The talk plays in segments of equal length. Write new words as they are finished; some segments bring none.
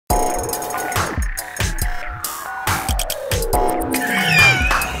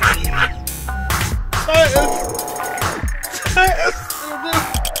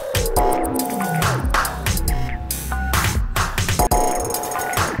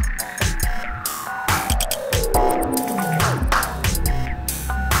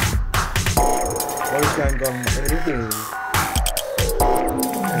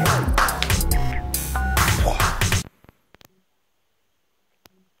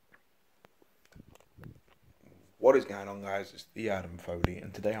What is going on, guys? It's the Adam Foley,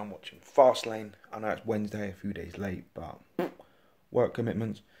 and today I'm watching Fastlane. I know it's Wednesday, a few days late, but work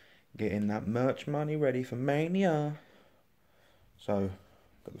commitments, getting that merch money ready for Mania. So,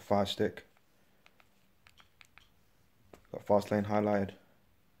 got the Fire Stick, got Fastlane highlighted.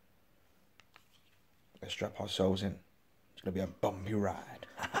 Let's strap ourselves in. It's gonna be a bumpy ride.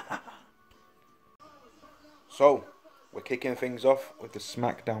 So, we're kicking things off with the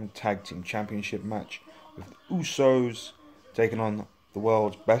SmackDown Tag Team Championship match with the Usos taking on the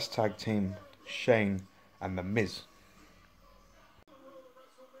world's best tag team, Shane and The Miz.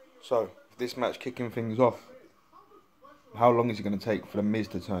 So, this match kicking things off, how long is it going to take for The Miz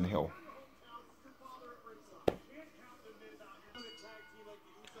to turn heel?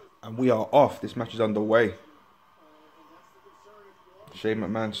 And we are off. This match is underway. Shane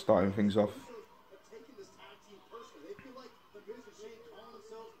McMahon starting things off.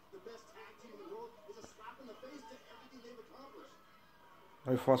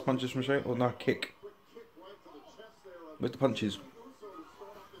 No fast punches from Shane, or no kick. Where's the punches?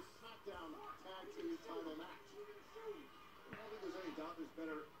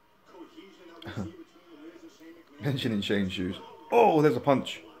 Mentioning Shane's shoes. Oh, there's a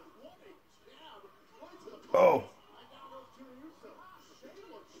punch. Oh.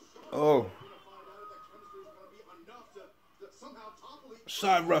 Oh.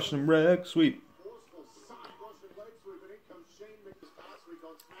 Side Russian rag sweep.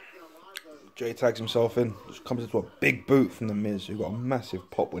 Jay tags himself in. Just comes into a big boot from The Miz, who got a massive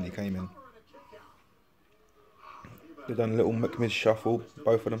pop when he came in. They've done a little McMiz shuffle,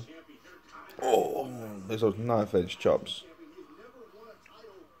 both of them. Oh, there's those knife-edge chops.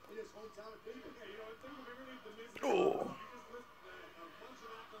 Oh.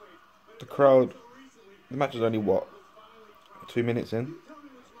 The crowd, the match is only what, 2 minutes in?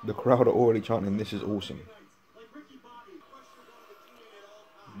 The crowd are already chanting, "This is awesome."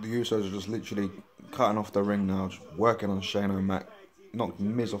 The Usos are just literally cutting off the ring now, just working on Shane O'Mac, knocked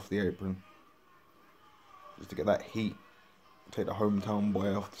Miz off the apron. Just to get that heat, take the hometown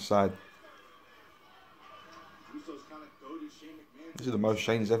boy off the side. This is the most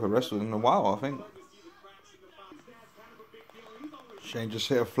Shane's ever wrestled in a while, I think. Shane just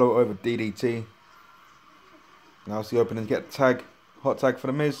hit a float over DDT. Now it's the opening to get the tag. Hot tag for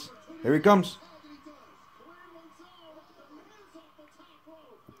The Miz. Here he comes.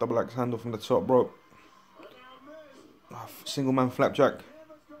 Double axe handle from the top rope. Single man flapjack.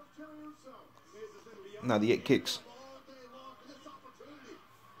 Now the it kicks.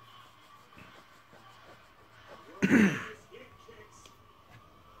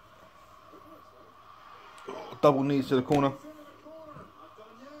 Double knees to the corner.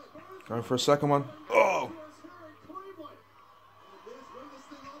 Going for a second one. Oh!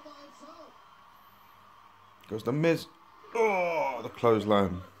 Goes The Miz. Oh, the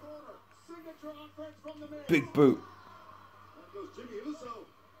clothesline. Big boot.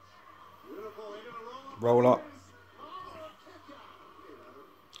 Roll up.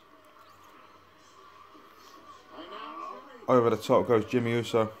 Over the top goes Jimmy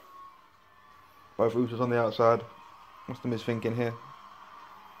Uso. Both Usos on the outside. What's The Miz thinking here?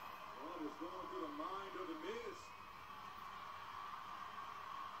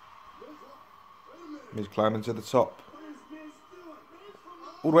 Miz climbing to the top.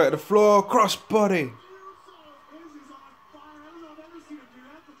 All the way to the floor. Cross body.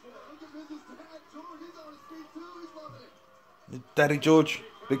 Daddy George.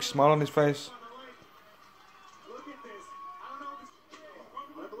 Big smile on his face.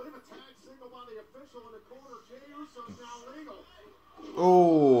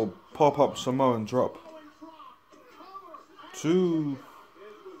 Oh, pop-up Samoan drop. 2.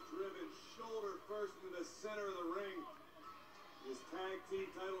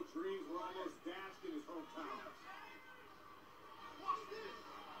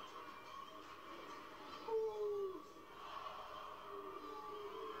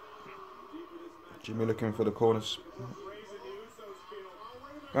 Jimmy looking for the corners.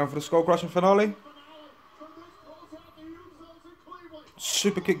 Going for the skull crushing finale.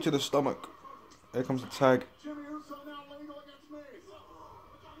 Super kick to the stomach. Here comes the tag.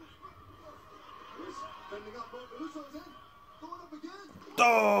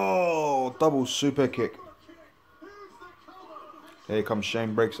 Oh, double super kick. Here comes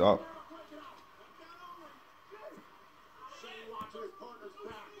Shane, breaks it up.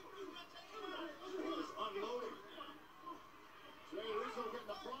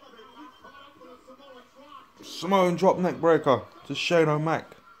 Samoan drop neck breaker to Shane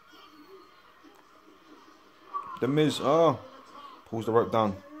O'Mac. The Miz, pulls the rope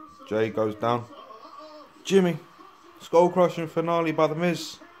down. Jay goes down. Jimmy Skull crushing finale by the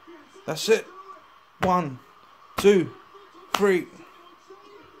Miz. That's it. 1, 2, 3.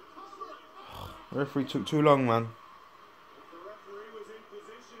 The referee took too long, man.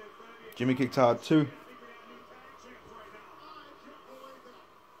 Jimmy kicked out at 2.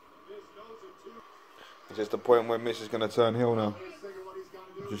 It's just the point where Miz is going to turn heel now.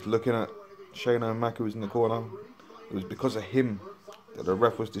 Just looking at Shayna and Maka, who's in the corner. It was because of him that the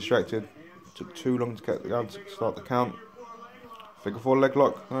ref was distracted. It took too long to get the gun to start the count. Figure 4 leg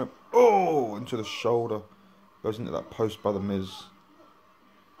lock. Oh, into the shoulder. Goes into that post by the Miz.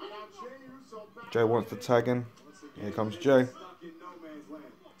 Jay wants to tag in. Here comes Jay.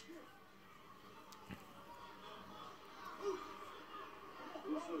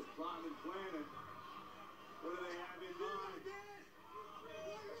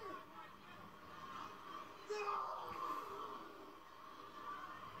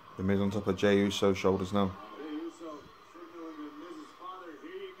 The Miz on top of Jey Uso's shoulders now.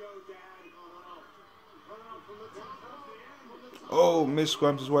 Oh, Miz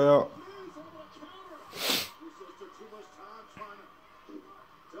squirms his way out.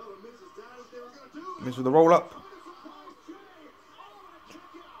 Miz with the roll up.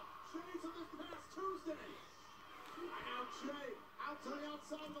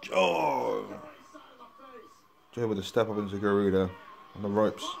 Oh! Jay with a step up into Garuda on the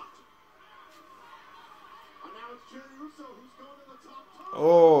ropes.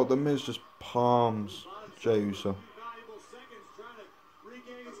 Oh, the Miz just palms Jey Uso.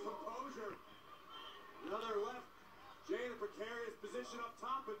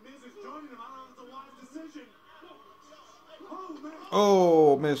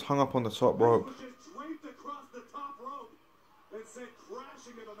 Oh, Miz hung up on the top rope.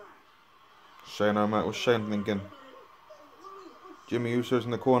 Shane O'Mac was Shane thinking. Jimmy Uso's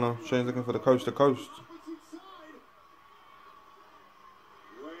in the corner. Shane's looking for the coast to coast.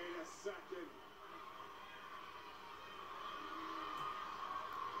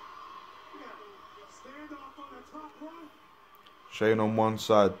 Shane on one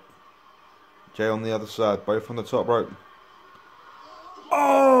side, Jay on the other side, both on the top rope.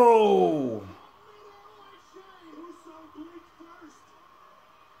 Oh!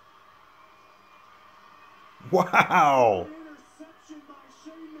 Wow!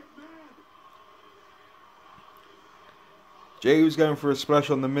 Jay was going for a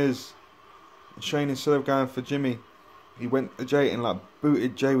splash on the Miz. Shane, instead of going for Jimmy, he went to Jay and like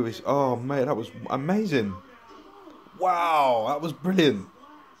booted Jay with his. Oh mate, that was amazing! Wow, that was brilliant.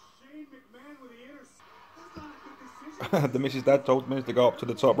 The Mrs. Dad told Miz to go up to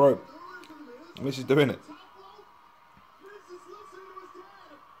the top rope. Miz is doing it.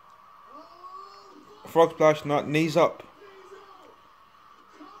 Frog splash, knees up.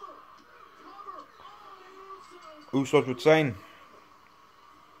 Usos retain.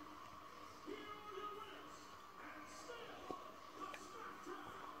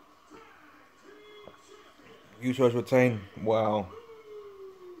 Usos retain. Wow.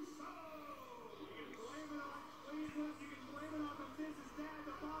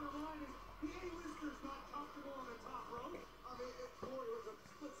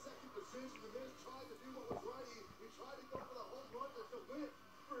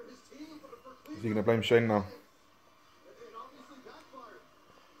 Is he going to blame Shane now?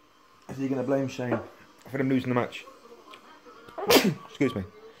 Is he going to blame Shane for them losing the match? Excuse me.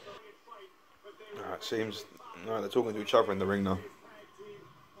 It seems they're talking to each other in the ring now.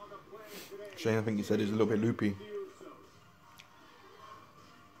 Shane, I think he said, is a little bit loopy.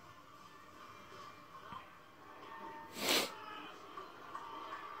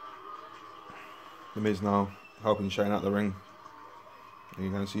 The Miz now helping Shane out the ring. You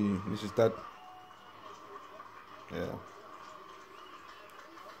can see this is Dad. Yeah.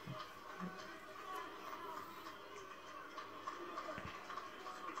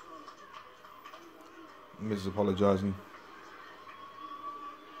 Miz is apologising.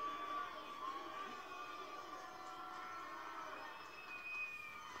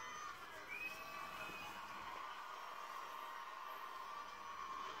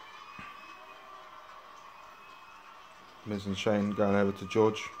 Miz and Shane going over to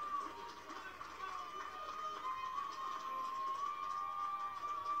George.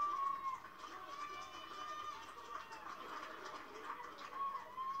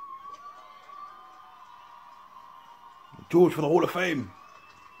 George for the Hall of Fame.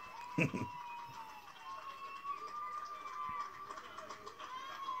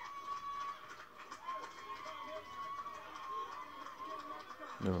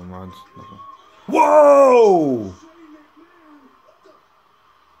 Never mind. Whoa!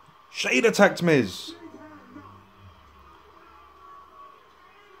 Shane attacked Miz.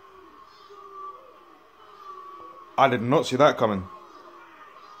 I did not see that coming.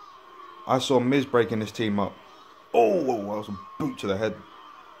 I saw Miz breaking this team up. Oh, that was a boot to the head.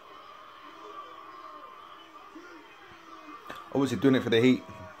 Obviously doing it for the heat.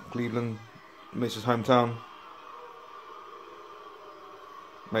 Cleveland, Miz's hometown.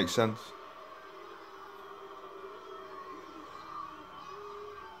 Makes sense.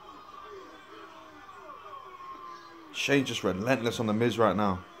 Shane's just relentless on the Miz right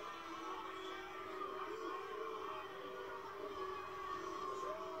now.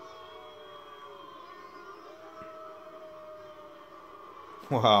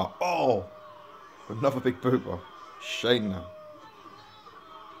 Wow. Oh! Another big booper. Shane now.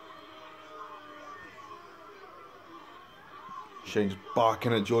 Shane's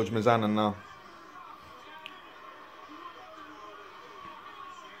barking at George Mizanin now.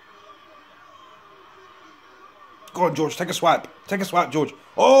 Go on, George. Take a swipe. Take a swipe, George.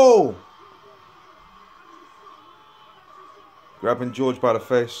 Oh! Grabbing George by the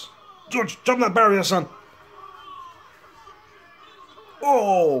face. George, jump that barrier, son.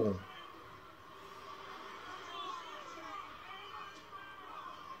 Oh!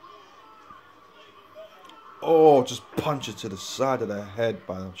 Oh, just punch it to the side of the head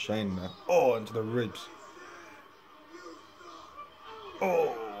by Shane there. Oh, into the ribs.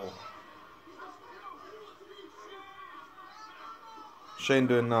 Oh. Shane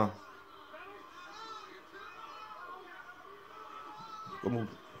doing now. Got him all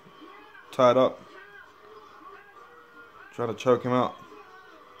tied up. Trying to choke him out.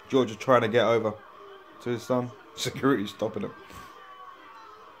 George is trying to get over to his son. Security stopping him.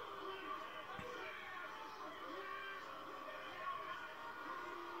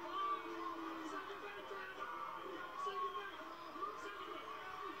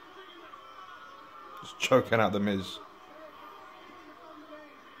 Just choking out the Miz.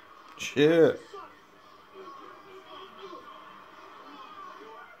 Shit.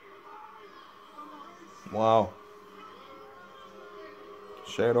 Wow.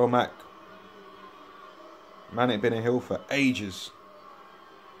 Shane O'Mac. Man ain't been in Hill for ages.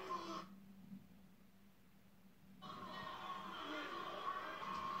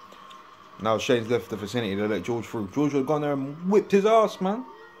 Now Shane's left the vicinity to let George through. George would have gone there and whipped his ass, man.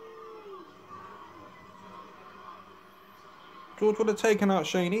 George would have taken out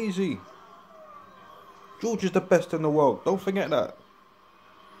Shane easy. George is the best in the world. Don't forget that.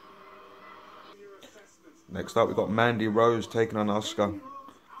 Next up, we've got Mandy Rose taking on Asuka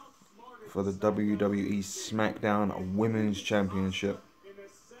for the WWE SmackDown Women's Championship.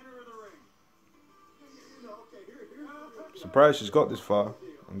 Surprised she's got this far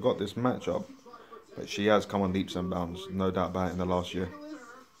and got this matchup, but she has come on leaps and bounds, no doubt about it, in the last year.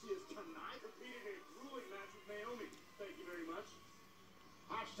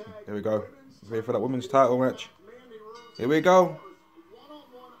 Here we go. Ready for that women's title match. Here we go.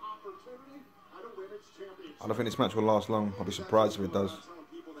 I don't think this match will last long. I'll be surprised if it does.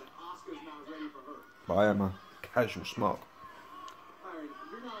 But I am a casual smoke.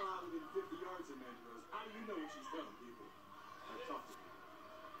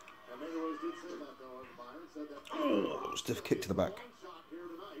 Oh, stiff kick to the back.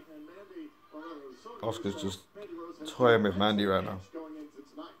 Asuka's just toying with Mandy right now.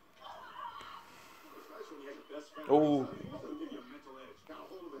 Oh,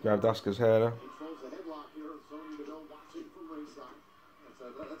 grabbed Asuka's hair there.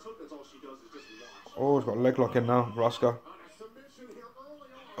 Oh, he's got a leg lock in now, Asuka.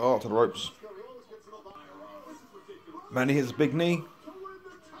 Oh, to the ropes. Mandy hits a big knee.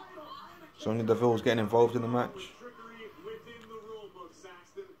 Sonya Deville's getting involved in the match.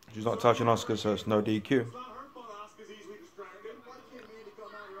 She's not touching Asuka, so it's no DQ.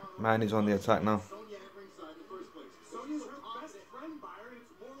 Mandy's on the attack now.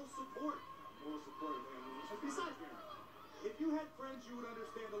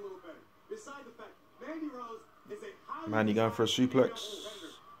 Mandy going for a suplex.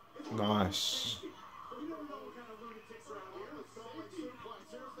 Nice.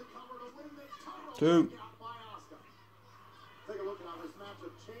 Two.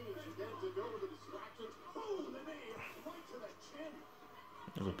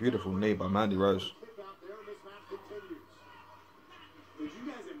 That was a beautiful knee by Mandy Rose.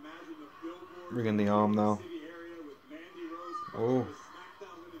 Rigging the arm now. Oh.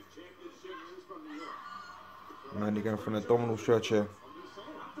 Mandy going for an abdominal stretch here.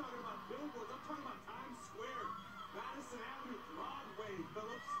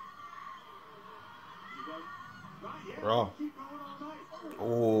 Raw.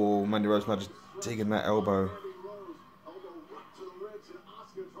 Oh, Mandy Rose now just digging that elbow.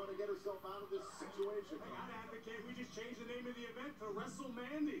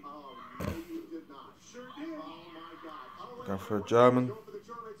 for a German.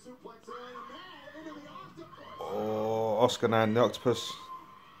 Oh, Oscar now in the octopus.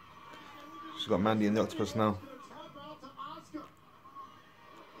 She's got Mandy in the octopus now.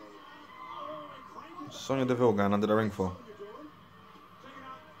 Sonya Deville going under the ring for.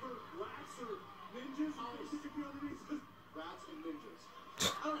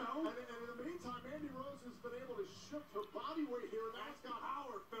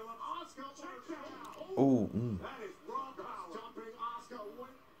 Oh,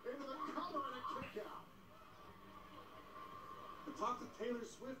 Talk to Taylor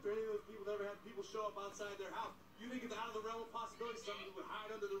Swift or any of those people that ever had people show up outside their house. You think it's out of the realm of possibility somebody would hide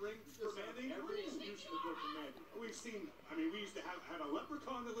under the ring for Mandy? Every excuse to go for Mandy. We've seen, I mean, we used to have a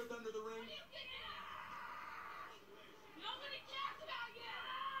leprechaun that lived under the ring.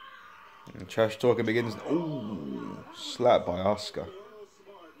 and trash talking begins. Oh, slap by Oscar.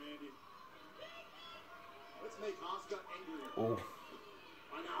 Oh,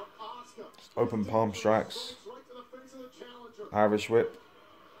 open palm strikes. Irish whip.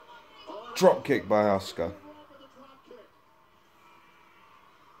 Drop kick by Oscar.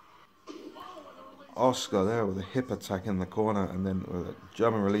 Oscar there with a hip attack in the corner and then with a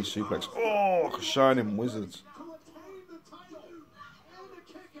German release suplex. Oh, like a shining wizard.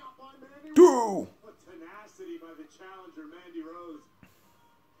 Do! Tenacity by the challenger, Mandy Rose.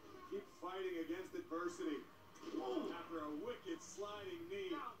 Keep fighting against adversity. After a wicked sliding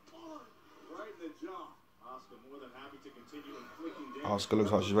knee. Right in the jaw. Oscar more than happy to continue inflicting damage. Oscar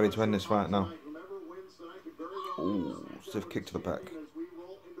looks like she's ready to end this fight now. Ooh, stiff kick to the back. As we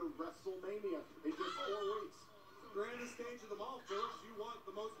roll into Wrestlemania in just 4 weeks. Grandest stage of them all, Phillips. You want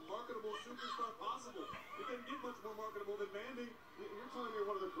the most marketable superstar possible. You couldn't get much more marketable than Mandy. You're telling me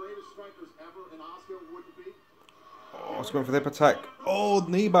one of the greatest strikers ever in Oscar wouldn't be? Oh, it's going for the hip attack. Oh,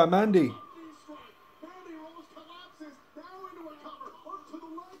 knee by Mandy.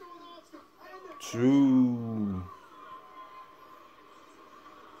 True.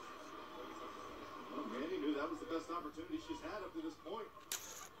 Mandy knew that was the best opportunity she's had up to this point.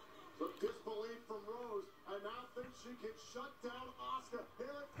 But disbelief from Rose, and now thinks she can shut down Oscar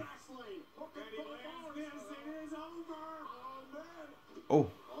here at Fastlane. This is over.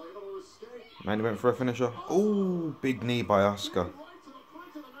 Oh, Mandy went for a finisher. Oh, big knee by Oscar.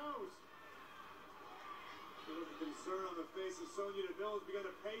 Concern on the face of Sonya Deville has begun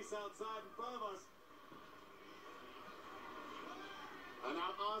to pace outside in front of us. And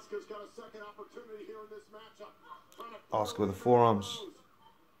now Oscar's got a second opportunity here in this matchup. Oscar with the forearms.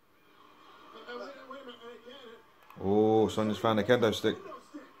 Oh, Sonya's found a kendo stick.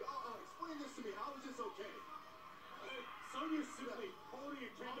 Explain this to me. How is this okay? Sonya's simply holding a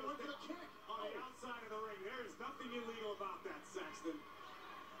kendo stick on the outside of the ring. There is nothing illegal about that, Saxton.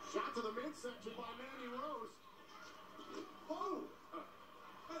 Shot to the midsection by Mandy Rose. Oh!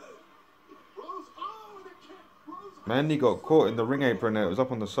 Rose, oh, and a kick. Rose, Mandy got caught in the ring apron there. It was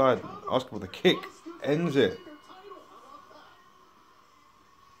up on the side. Oscar with a kick. Ends it.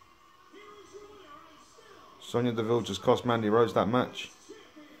 Sonya Deville just cost Mandy Rose that match.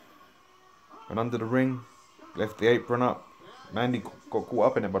 Went under the ring. Left the apron up. Mandy got caught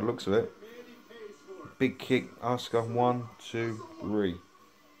up in it by the looks of it. Big kick. Oscar. 1, 2, 3.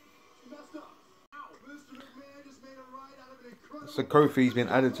 So Kofi's been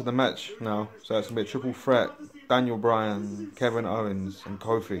added to the match now. So it's going to be a triple threat. Daniel Bryan, Kevin Owens and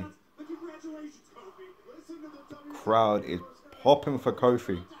Kofi. Crowd is popping for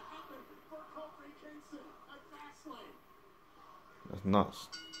Kofi. That's nuts.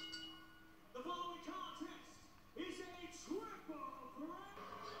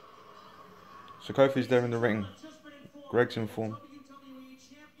 So Kofi's there in the ring. Greg's in form.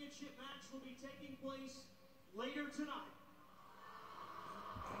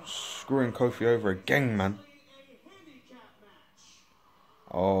 Screwing Kofi over again, man.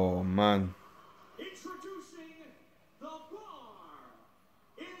 Oh, man.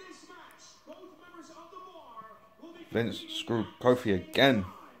 Vince screwed Kofi again.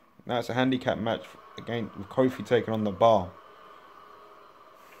 Now it's a handicap match again with Kofi taking on the bar.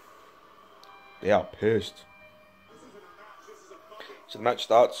 They are pissed. So the match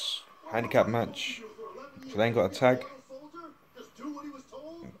starts. Handicap match. So they ain't got a tag.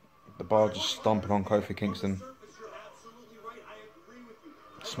 The bar just stomping on Kofi Kingston.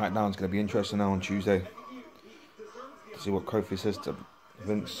 SmackDown's going to be interesting now on Tuesday to see what Kofi says to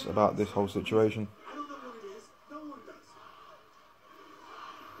Vince about this whole situation.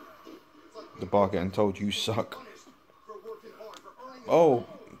 The bar getting told you suck. Oh,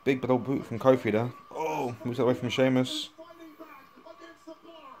 big old boot from Kofi there. Oh, moves away from Sheamus.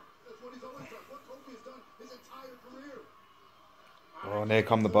 And here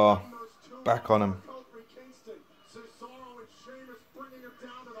come the bar. Back on him.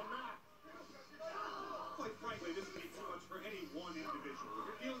 Quite frankly, this would be too much for any one individual.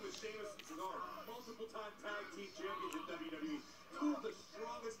 If you're dealing with Sheamus and Cesaro, multiple-time tag team champions in WWE, two of the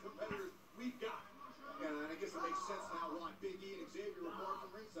strongest competitors we've got. Yeah, and I guess it makes sense now why Big E and Xavier were barred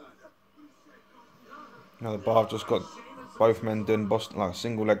from ringside. Now the bar just got both men doing Boston like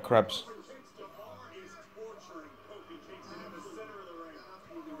single leg crabs.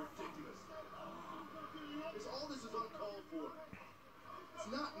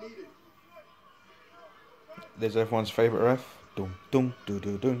 There's everyone's favourite ref. Dum dum dum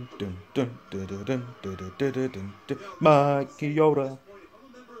dum dum dum dum dum dum dum dum dum dum. Mikey Yoda.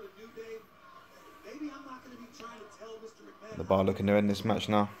 The bar looking to end this match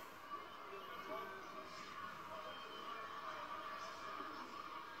now.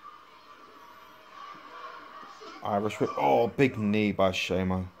 Irish whip. Oh, big knee by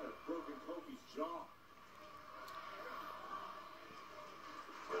Shamo.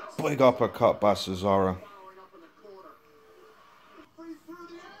 Big uppercut by Cesaro.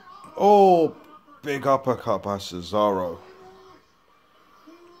 Oh, big uppercut by Cesaro.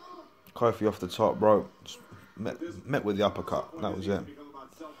 Kofi off the top rope. Just met with the uppercut. That was it.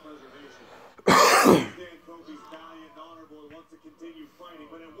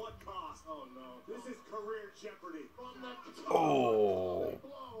 Oh,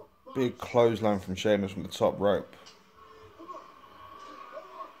 big clothesline from Sheamus from the top rope.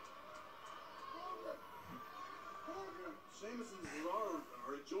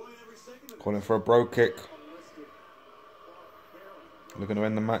 Calling for a bro kick. Looking to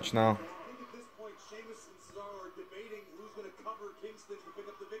end the match now.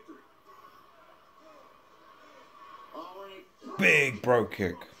 Big bro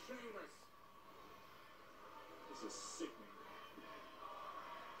kick.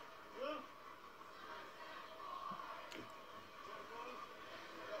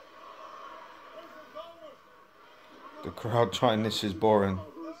 The crowd chanting this is boring.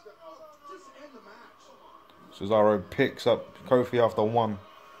 Cesaro picks up Kofi after one.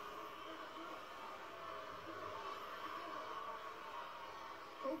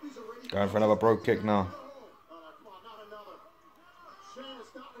 Going for another bro kick now.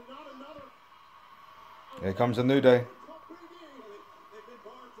 Here comes a New Day.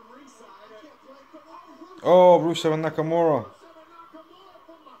 Oh, Russo and Nakamura.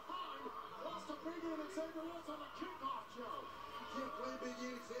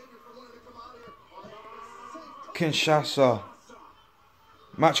 Kinshasa.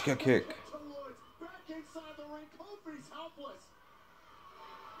 Machka kick.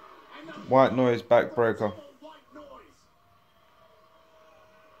 White noise backbreaker.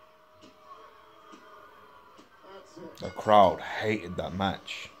 The crowd hated that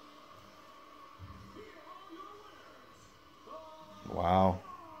match. Wow.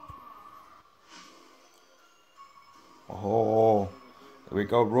 Oh, here we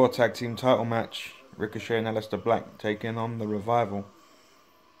go. Raw Tag Team title match. Ricochet and Aleister Black taking on the Revival.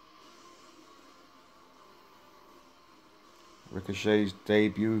 Ricochet's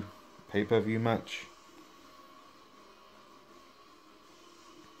debut pay-per-view match.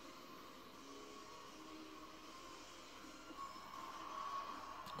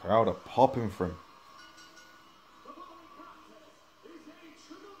 Crowd are popping for him.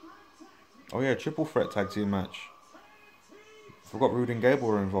 Oh yeah, triple threat tag team match. Forgot Rude and Gable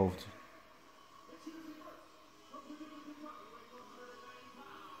were involved.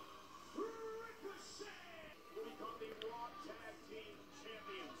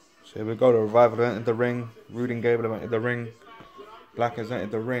 So here we go, the Revival have entered the ring. Rude and Gable have entered the ring. Black has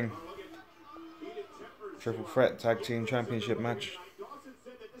entered the ring. Triple threat tag team championship match.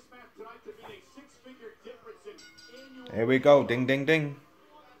 Here we go, ding ding ding.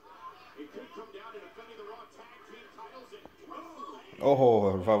 Oh,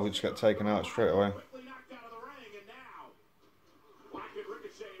 Revival just got taken out straight away.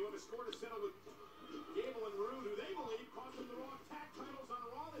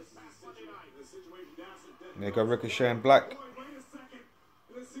 There you go, Ricochet and Black.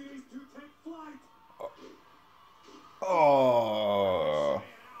 Oh.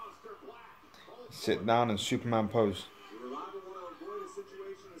 Sit down and Superman pose.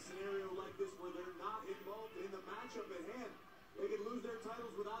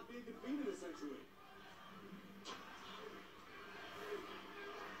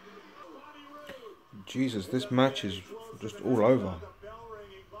 Jesus, this match is just all over.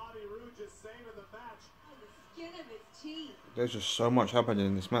 There's just so much happening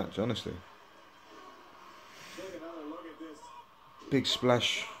in this match, honestly. Big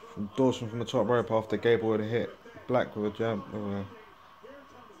splash from Dawson from the top rope after Gable had hit Black with a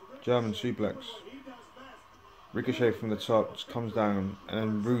German suplex. Ricochet from the top just comes down and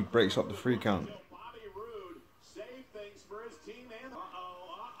then Rude breaks up the 3 count.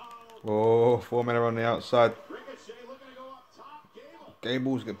 Oh, 4 men are on the outside.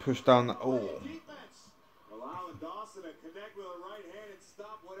 Gables get pushed down. Oh. Allowing Dawson to connect with a right hand and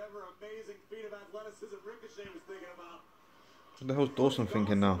stop whatever amazing feat of athleticism Ricochet was thinking about. What the hell's Dawson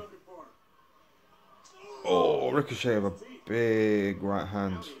thinking now? Oh, Ricochet with a big right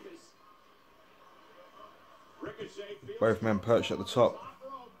hand. Both men perched at the top.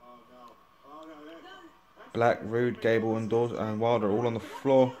 Black, Rude, Gable and Dawson and Wilder all on the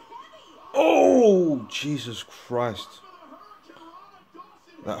floor. Oh, Jesus Christ.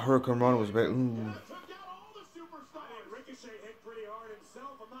 That Hurricane Run was a bit... Ooh. Ricochet hit pretty hard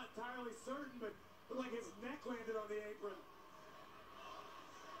himself. I'm not entirely certain, but looked like his neck landed on the apron.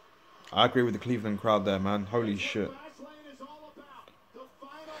 I agree with the Cleveland crowd there, man. Holy shit. Fastlane is all about the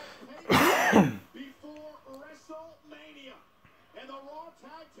final before Wrestlemania, and the Raw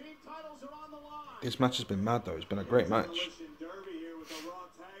Tag Team titles are on the line. This match has been mad though. It's been a great match. Derby here with the Raw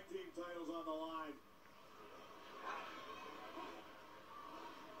Tag Team titles on the line.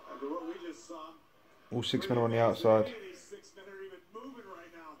 After what we just saw, All 6 men are on the outside. these 6 men are even moving right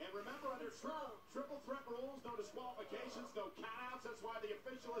now. And remember, under triple threat rules, no disqualifications, no countouts. That's why the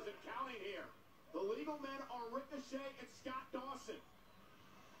official isn't counting here. The legal men are Ricochet and Scott Dawson.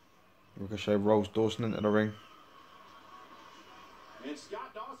 Ricochet rolls Dawson into the ring. And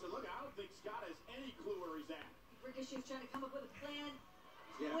Scott Dawson, look, I don't think Scott has any clue where he's at. Ricochet's trying to come up with a plan.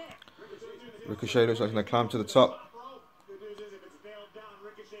 Yeah. Ricochet looks like he's going to climb to the top. Good news is if it's nailed down,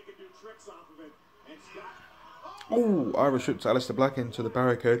 Ricochet can do tricks off of it. And Scott... Oh, Irish whip to Aleister Black into the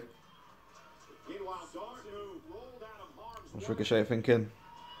barricade. Meanwhile, Dawson, who rolled out of harm's What's way. Ricochet thinking?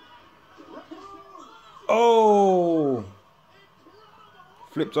 Oh!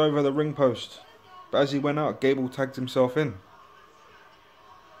 Flipped over the ring post. But as he went out, Gable tagged himself in.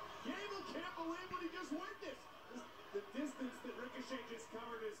 Gable can't believe what he just witnessed. The distance that Ricochet just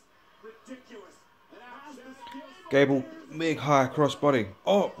covered is ridiculous. And after this, Gable, big high crossbody.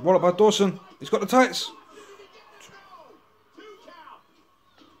 Oh, roll up by Dawson. He's got the tights. 2 count.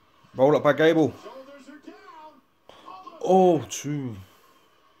 Roll up by Gable. Shoulders are down. Oh, 2.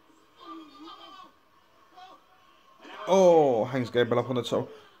 Oh, hangs Gable up on the top.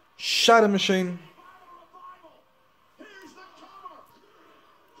 Shadow Machine. Here's the cover.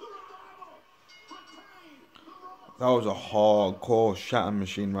 The revival. Retain. That was a hardcore Shatter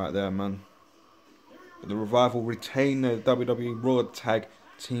Machine right there, man. The Revival retain the WWE Raw Tag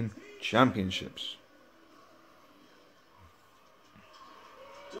Team Championships.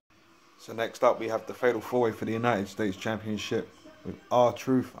 So next up we have the Fatal 4-Way for the United States Championship with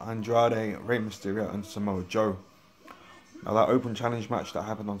R-Truth, Andrade, Rey Mysterio and Samoa Joe. Now that open challenge match that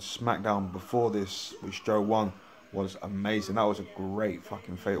happened on SmackDown before this, which Joe won, was amazing. That was a great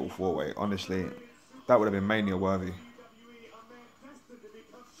fucking Fatal 4-Way. Honestly, that would have been Mania worthy.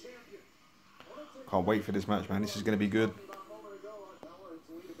 Can't wait for this match, man. This is going to be good.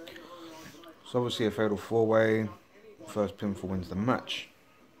 So obviously a Fatal 4-Way. First pinfall wins the match.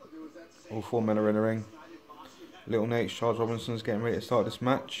 All 4 men are in the ring. Little Nate, Charles Robinson's getting ready to start this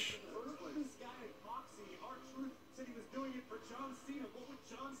match.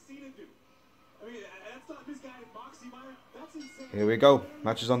 Here we go.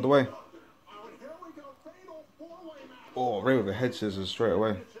 Match is underway. Oh, Ray with a head scissors straight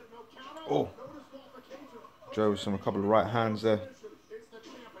away. Oh. Joe with a couple of right hands there.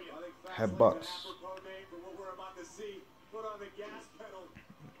 Headbutts.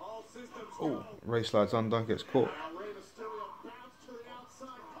 Oh, Ray slides under, gets caught.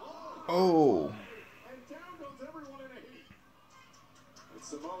 Oh.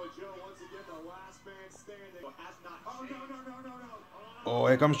 Oh,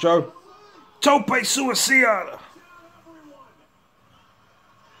 here comes Joe. Tope Suicide.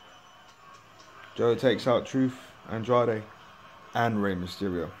 Joe takes out Truth, Andrade, and Rey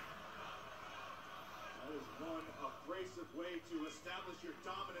Mysterio. That is one abrasive way to establish your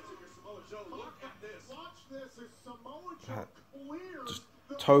dominance in your Samoa Joe. Look at this. Watch this as Samoa Joe clears. Just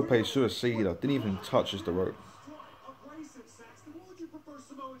Tope Suicide. Didn't even touch the rope. Abrasive, Saxton. What would you prefer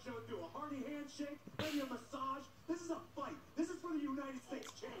Samoa Joe do? A hearty handshake? Maybe a massage? This is a fight. This is for the United States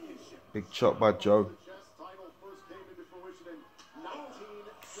Championship. Big chop by Joe. The chess title first came into fruition in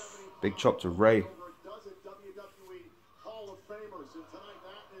 1975. Big chop to Ray. Over a dozen WWE Hall of Famers, and tonight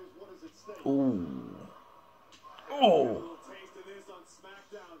that is what is at stake. Ooh. A Oh. little taste of this on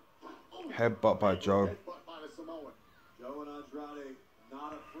SmackDown. Headbutt by Joe. Headbutt by the Samoan. Joe and Andrade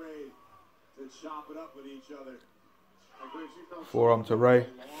afraid to chop it up with each other. Forearm to Ray. How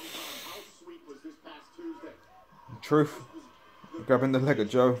sweet was this past Tuesday? Truth. Grabbing the leg of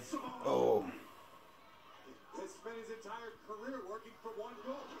Joe. Oh. Has spent his entire career working for one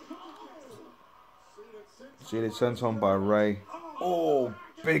goal. Seated senton by Ray. Oh,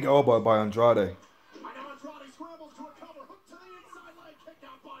 big elbow by Andrade. I know Andrade scrambles to a cover, hook to the inside leg, kicked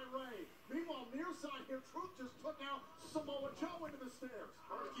out by Ray. Meanwhile, near side here, Truth just took out Samoa Joe into the stairs.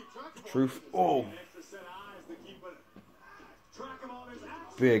 Truth. Oh. Extra set of eyes to keep it. Track him on his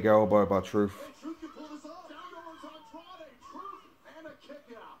action. Big elbow by Truth. Truth can pull this off. Down goes Andrade. Truth and a kick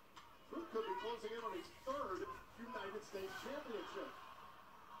out. Truth could be closing in on his third United States Championship.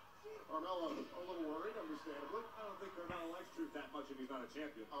 Carmelo, a little worried, understandably. I don't think Carmelo likes Truth that much if he's not a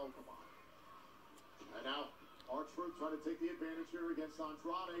champion. Oh, come on. And now, R-Truth trying to take the advantage here against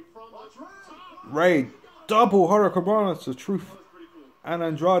Andrade from the top. Ray, double Hurricane to Truth and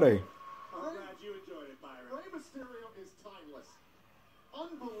Andrade. I'm glad you enjoyed it, Byron. Rey Mysterio is timeless.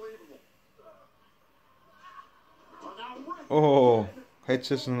 Unbelievable. Well, now Ray- Oh, head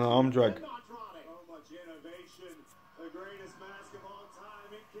twist and an arm drag. So much innovation. The greatest mask of all time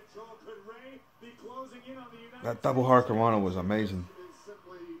in control. Could Ray be closing in on the United That double Hurricane was amazing. It is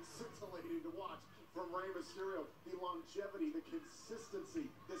simply scintillating to watch from Rey Mysterio. The longevity, the consistency,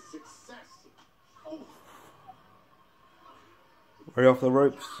 the success. Oh. Ray off the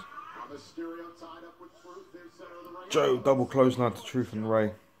ropes. Mysterio tied up with Truth in center of the ring. Joe double clothesline to Truth and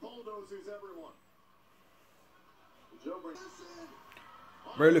Ray. Bulldozes everyone. Joe brings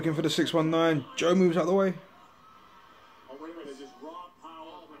Ray looking for the 619. Joe moves out of the way. oh, wait a minute, just raw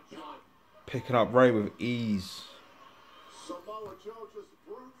power with Joe. Picking up Ray with ease. Samoa Joe just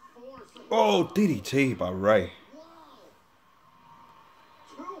brute force. Oh, DDT by Ray. Wow.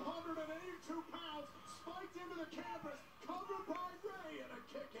 282 pounds spiked into the canvas, covered by Ray, and a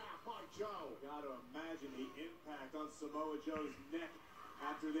kick out by Joe. Got to imagine the impact on Samoa Joe's neck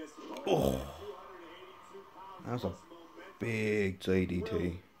after this. Oh. 282 pounds. That was a plus momentum big DDT.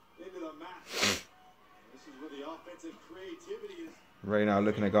 into the match. This is where the offensive creativity is. Ray now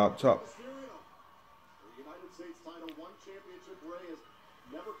looking to go up top. Mysterio. The United States title, one championship Ray has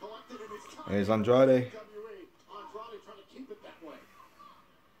never collected in his time. Here's Andrade. WWE. Andrade trying to keep it that way.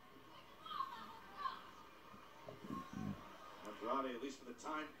 Andrade, at least for the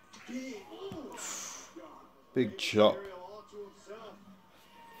time being. Ooh. God. Big chop. Mysterio all to himself.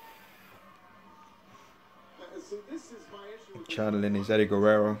 See, this is my issue with Channeling his Eddie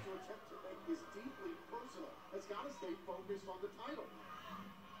Guerrero. to attempt to make this deeply personal. Has got to stay focused on the title.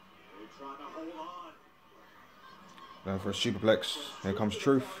 They're trying to hold on. Going for a superplex. Here comes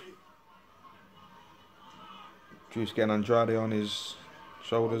Truth. Truth's getting Andrade on his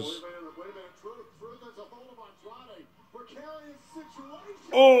shoulders. Wait a minute. Truth has a hold of Andrade. Precarious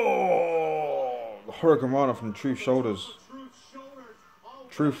situation. Oh! The Hurricane Rana from Truth's shoulders. Truth's shoulders. Oh,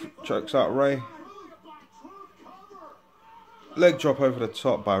 Truth chokes out Ray. brilliant by Truth cover. Leg drop over the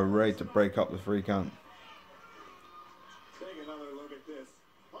top by Ray to break up the 3 count. Take another look at this.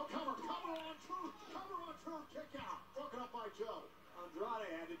 Oh, cover on Truth. Cover on Truth. Kick out. Broken up by Joe. Andrade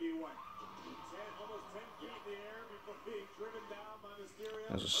had to be what? Almost 10 feet in the air before being driven down by Mysterio.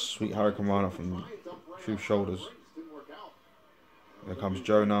 There's a sweet Hurricane Rana from Truth's shoulders. Didn't work out. Here comes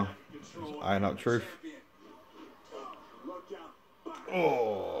Joe now. He's eyeing up Truth. Look out.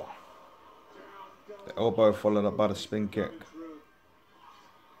 Oh! The elbow followed up by the spin kick.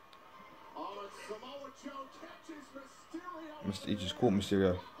 Oh, and Samoa Joe catches Mysterio. He just caught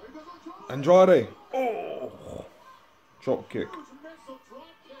Mysterio. Andrade! Oh! Drop kick. Huge missile drop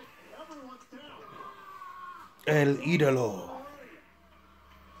kick. Everyone's down. El Idolo.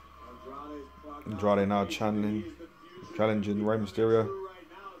 Andrade's clock Andrade now challenging Rey Mysterio. right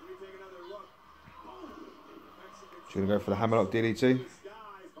now as we take another look. She's gonna go for the hammerlock DDT. Guys trying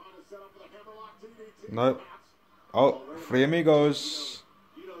to set up for the hammerlock DDT. Nope. Oh, three amigos.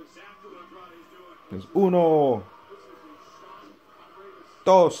 You know exactly what Andrade's doing. There's uno, This is a shot at Rey Mysterio.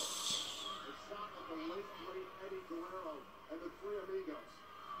 dos. A shot at the late, great Eddie Guerrero and the Three Amigos.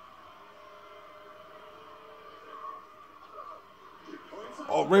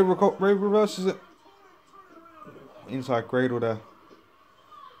 Oh, Ray reverses it. Inside cradle there.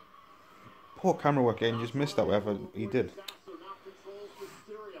 Poor camera work and just missed that whatever he did. Now controls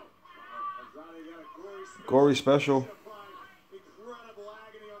Mysterio. Andrade got a gory special. Gory special. Incredible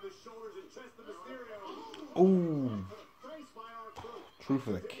agony on the shoulders and chest of Mysterio. Ooh. Face by R-Truth. Truth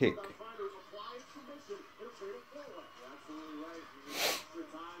for the kick. Finders apply submission in a fatal four-way. You're absolutely right. You need extra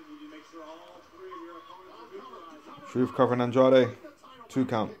time. You need to make sure all three of your opponents are neutralized. Truth covering Andrade. 2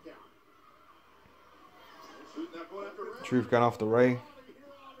 count. Truth now going after Ray. Truth going after Ray.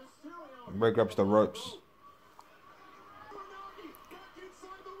 Ray grabs the ropes.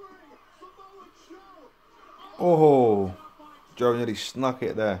 Oh, Joe nearly snuck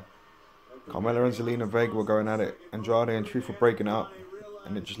it there. Carmella and Zelina Vega were going at it. Andrade and Truth were breaking it up.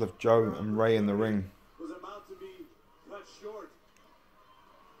 And it just left Joe and Ray in the ring.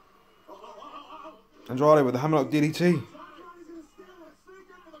 Andrade with the hammerlock DDT.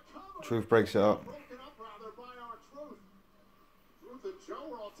 Truth breaks it up.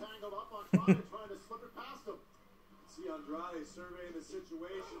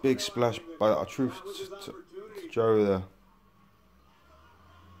 Big splash by our Truth to Joe there.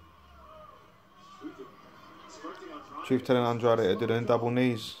 Truth telling Andrade to do the double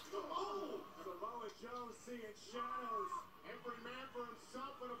knees.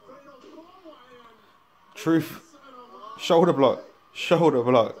 Truth. Shoulder block. Shoulder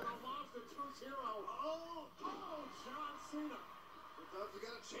block.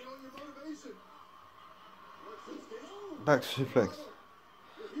 Back suplex.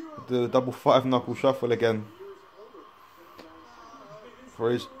 The double 5-knuckle shuffle again. For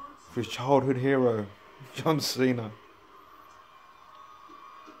his childhood hero, John Cena.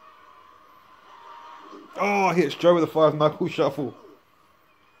 Oh, hits Joe with a 5-knuckle shuffle.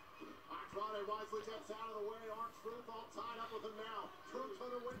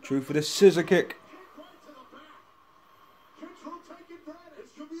 Truth for the scissor kick.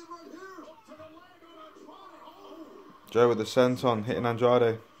 Joe with the senton hitting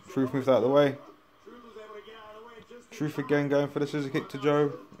Andrade. Truth moved out of the way. Truth again going for the scissor kick to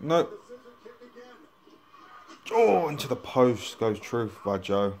Joe. Nope. Oh, into the post goes Truth by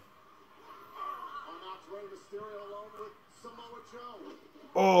Joe.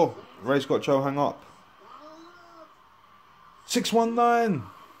 Oh, Ray's got Joe hung up. 619.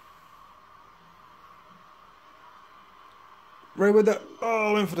 Ray with the...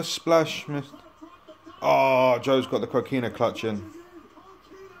 Oh, in for the splash. Missed. Oh, Joe's got the coquina clutch in.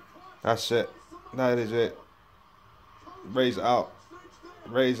 That's it. That is it. Ray's out.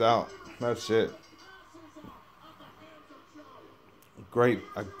 Ray's out. That's it. Great,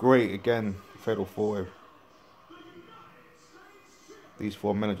 again, fatal four. These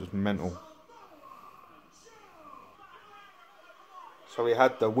 4 minutes was mental. So we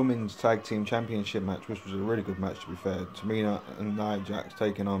had the Women's Tag Team Championship match, which was a really good match to be fair. Tamina and Nia Jax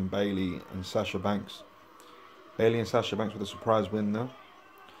taking on Bayley and Sasha Banks. Bayley and Sasha Banks with a surprise win though.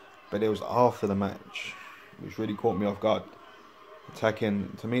 But it was after the match, which really caught me off guard.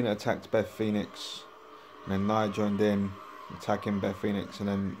 Tamina attacked Beth Phoenix, and then Nia joined in, attacking Beth Phoenix, and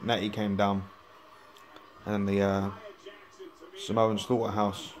then Nettie came down. And then the Samoan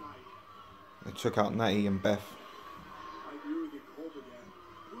Slaughterhouse, they took out Nettie and Beth.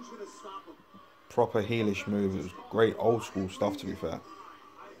 Proper heelish move. It was great old school stuff to be fair.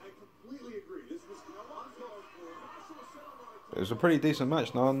 It was a pretty decent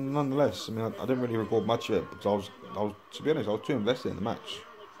match nonetheless. I mean, I didn't really record much of it because I was to be honest, I was too invested in the match.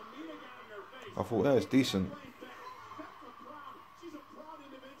 I thought, yeah, it's decent.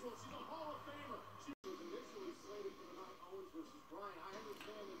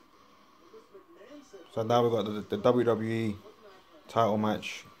 So now we've got the WWE title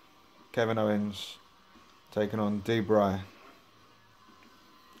match. Kevin Owens taking on D-Bry.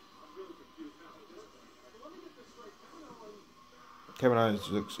 Kevin Owens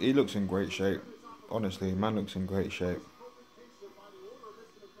looks in great shape. Honestly, man looks in great shape.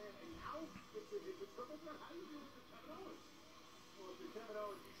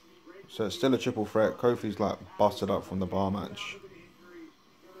 So it's still a triple threat. Kofi's like busted up from the bar match.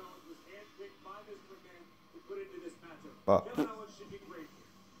 But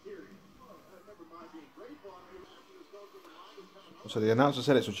so the announcer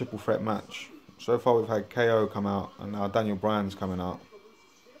said it's a triple threat match. So far we've had KO come out and now Daniel Bryan's coming out.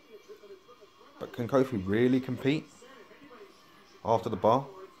 But can Kofi really compete after the bar?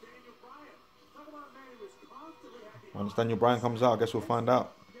 Once Daniel Bryan comes out, I guess we'll find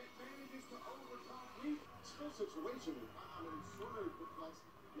out.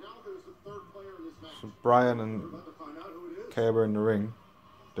 So Bryan and KO are in the ring.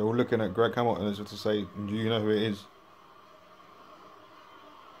 They're all looking at Greg Hamilton as if to say, do you know who it is?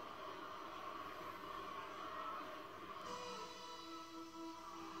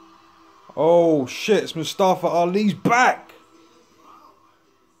 Oh shit, it's Mustafa Ali's back!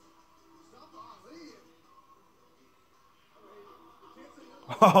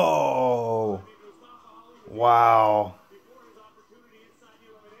 Oh! Wow.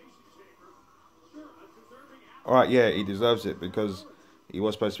 Alright, yeah, he deserves it because he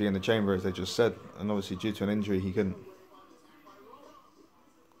was supposed to be in the chamber as they just said. And obviously due to an injury he couldn't.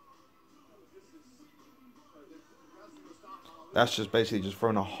 That's just basically just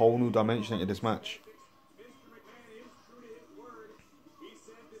throwing a whole new dimension into this match. Mr. McMahon is true to his word. He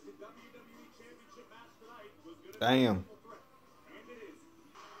said that the WWE Championship match tonight was going to be a Damn. triple threat. And it is.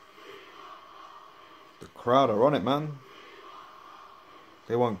 The crowd are on it, man.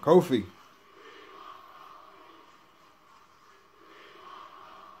 They want Kofi.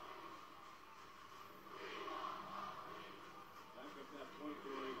 Back at that point,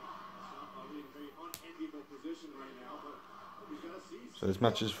 Corey, Mustafa Ali in a very unenviable position right now, but he's got to seize. So this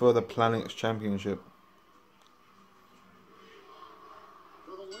match is for the Planet's Championship.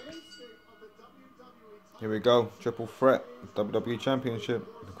 For the landscape of the WWE Here we go. Triple threat. WWE Championship.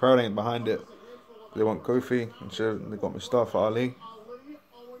 The crowd ain't behind it. They want Kofi. And so they got Mustafa Ali.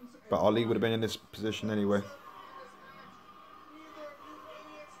 But Ali would have been in this position anyway.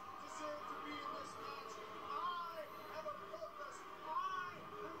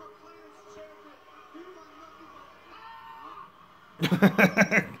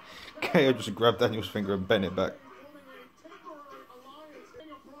 KO just grabbed Daniel's finger and bent it back.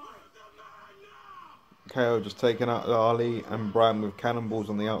 KO just taking out Ali and Bryan with cannonballs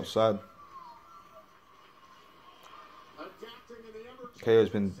on the outside. KO's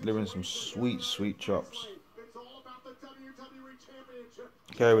been delivering some sweet, sweet chops.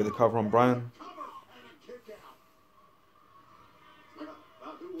 KO with the cover on Bryan. Who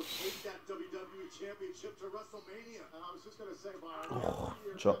will take that WWE Championship to Wrestlemania? I was just going to say, Byron, Oh, every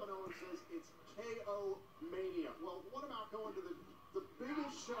year chop. Kevin Owens says it's KO Mania. Well, what about going to the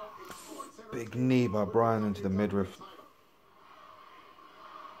biggest show in sports Big knee by Bryan into the midriff.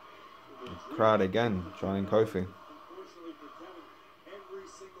 The crowd again trying Kofi. Unfortunately for Kevin, every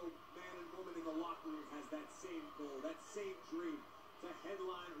single man and woman in the locker room has that same goal, that same dream to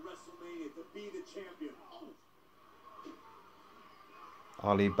headline WrestleMania, to be the champion.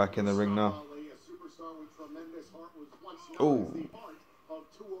 Ali back in the ring now. Ali, a superstar with tremendous heart, was once Oh. known as the heart of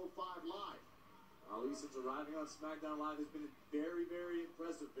 205 Live. Ali, since arriving on SmackDown Live, has been very, very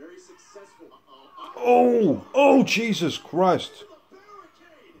impressive, very successful. Oh! Oh, Jesus Christ! The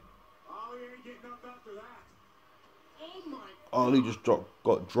barricade. Ali ain't getting up after that. Oh my! Ali just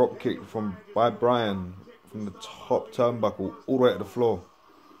got drop kicked by Bryan from the top turnbuckle all the way to the floor.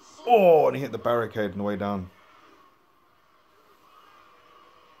 Oh, and he hit the barricade on the way down.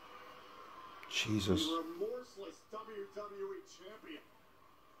 Jesus. The remorseless WWE champion.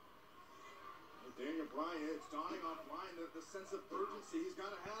 Daniel Bryan, it's dawning on Bryan the sense of urgency he's got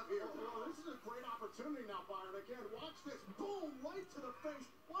to have here. Oh, this is a great opportunity now, Byron. Again, watch this. Boom, right to the face.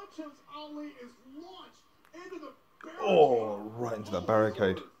 Watch as Ali is launched into the barricade. Oh, right into that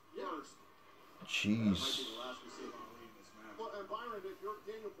barricade. First. Jeez. Well, and Byron, if you're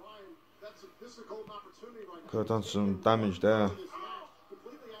Daniel Bryan, this is a golden opportunity right now. Could have done some damage there. This match,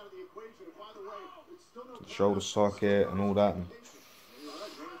 completely out of the equation. And by the way, it's still no Shoulder socket and all that.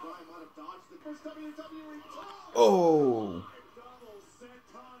 Oh!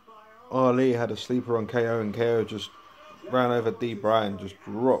 Ali had a sleeper on KO and KO just ran over D. Bryan, just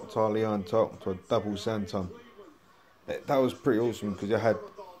dropped Ali on top to a double senton. That was pretty awesome because you had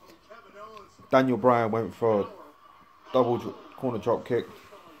Daniel Bryan went for a double corner drop kick,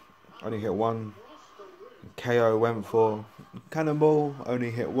 only hit one. KO went for cannonball,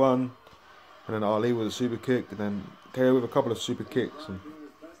 only hit one. And then Ali with a super kick, and then KO with a couple of super kicks. And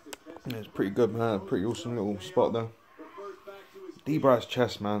yeah, it's pretty good, man. Pretty awesome little spot there. D-Bryan's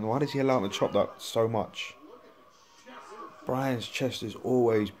chest, man. Why does he allow him to chop that so much? Bryan's chest is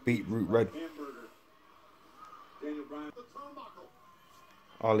always beetroot red.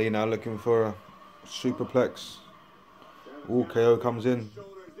 Ali now looking for a superplex. Ooh, KO comes in.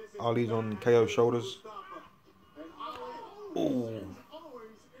 Ali's on KO's shoulders. Ooh.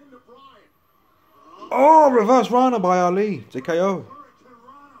 Oh, reverse Rana by Ali to KO.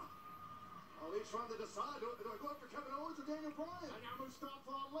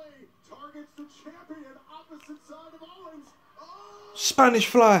 Spanish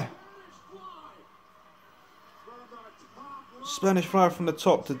fly. Spanish fly from the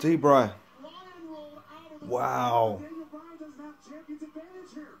top to D-Bryan. Wow.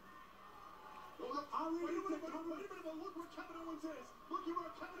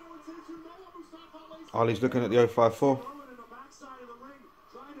 Ali's looking at the 054.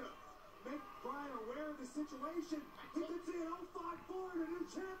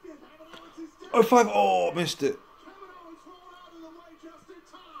 05. Oh, missed it.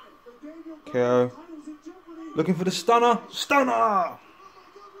 KO. Looking for the stunner. Stunner!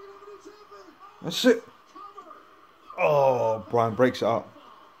 That's it. Oh, Bryan breaks it up.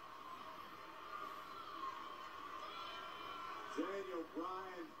 Daniel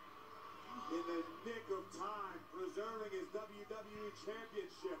Bryan in the nick of time, preserving his WWE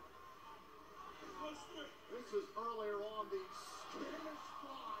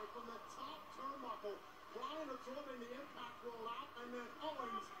Bryan absorbing the impact rollout, and then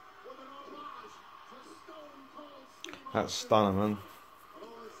Owens with an homage to Stone Cold Steve That's Austin. stunning, man.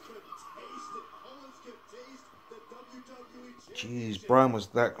 Owens could taste it. Owens could taste the WWE Jeez, Championship. Brian was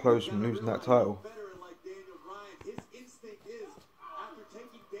that close from losing that title. Veteran like Daniel Bryan, his instinct is, after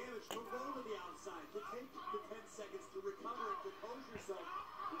taking damage, to roll to the outside, to take the 10 seconds to recover and compose yourself.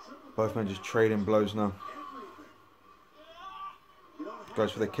 Both men just trading blows now.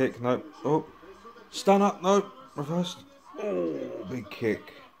 Goes for the kick. Nope. Oh. Stun up. Nope. Reversed. Oh, big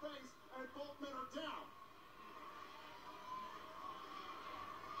kick.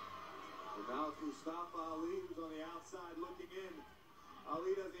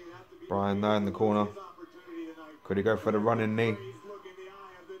 Brian now in the corner. Could he go for the running knee?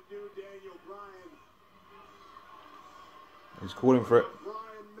 He's calling for it.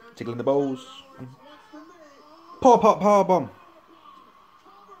 Tickling the balls. Pop up powerbomb.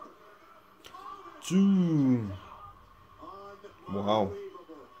 Zoom. Wow.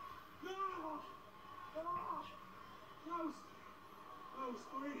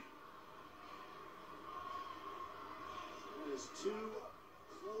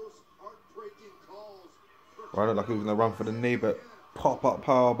 Right, looked like he was going to run for the knee, but pop up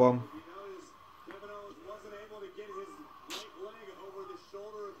powerbomb.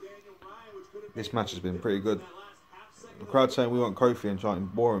 This match has been pretty good. The crowd saying we want Kofi and chanting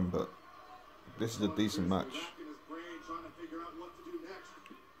boring, but this is a decent match.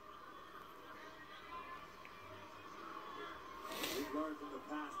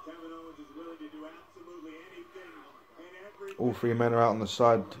 All three men are out on the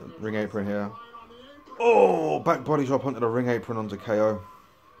side ring apron here. Oh, back body drop onto the ring apron onto KO.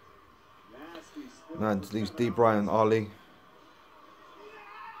 Now it leaves D. Bryan and Ali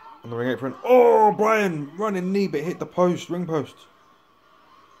on the ring apron. Oh, Bryan running knee, but hit the post, ring post.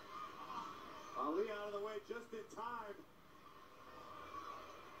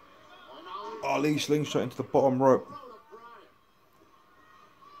 Ali slingshot into the bottom rope.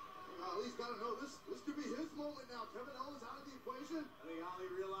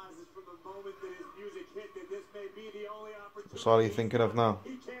 What's Ali thinking of now?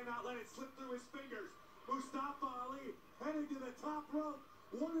 He cannot let it slip through his fingers. Mustafa Ali heading to the top rope.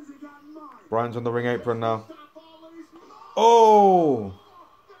 What has he got in mind? Bryan's on the ring apron now. Oh!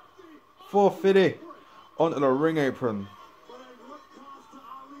 450 onto the ring apron.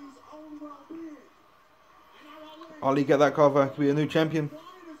 Ali get that cover. Could be a new champion.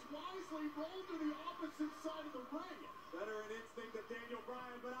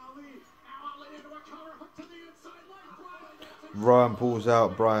 Ryan pulls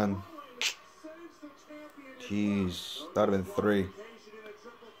out Bryan. Jeez, that'd have been 3.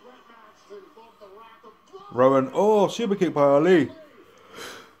 Rowan. Oh, super kick by Ali.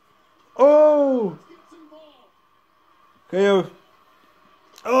 Oh! KO.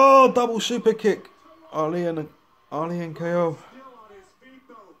 Oh, double super kick. Ali and KO.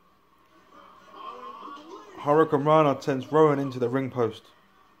 Hurricane Rana sends Rowan into the ring post.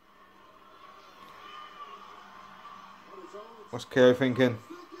 What's KO thinking?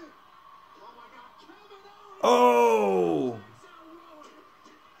 Oh!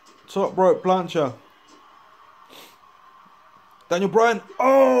 Top rope plancher. Daniel Bryan.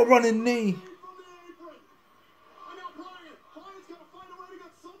 Oh, running knee.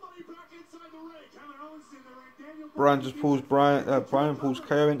 Bryan just pulls Bryan pulls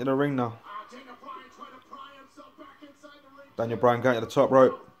KO into the ring now. Daniel Bryan going to the top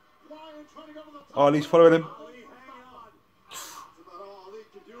rope. Ali's following him.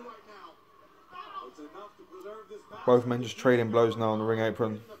 Both men just trading blows now on the ring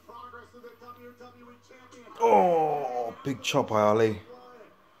apron. Oh, big chop by Ali.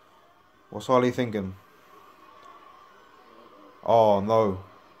 What's Ali thinking? Oh, no.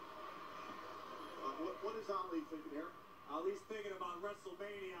 What is Ali thinking here? Ali's thinking about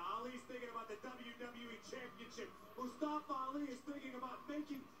Wrestlemania. Ali's thinking about the WWE Championship. Mustafa Ali is thinking about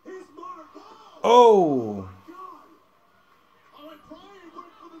making his mark. Oh!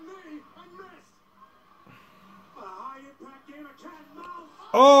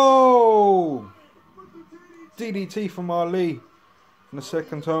 Oh! DDT from Ali from the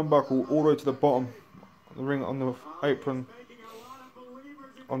second turnbuckle all the way to the bottom of the ring on the apron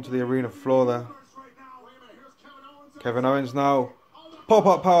onto the arena floor there. Kevin Owens now. Pop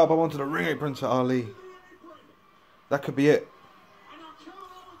up powerbomb onto the ring apron to Ali. That could be it.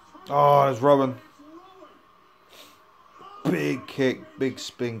 Oh, there's Rowan. Big kick, big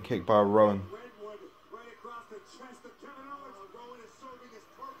spin kick by Rowan.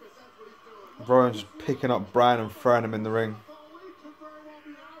 Rowan just picking up Bryan and throwing him in the ring.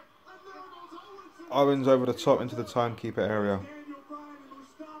 Owens over the top into the timekeeper area. Daniel Bryan and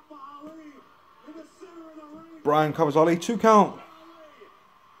Mustafa Ali in the center of the ring. Bryan covers Ali. 2 count.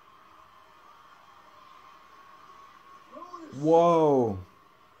 Whoa.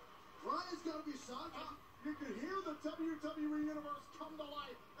 Bryan's got to be shocked. You can hear the WWE Universe come to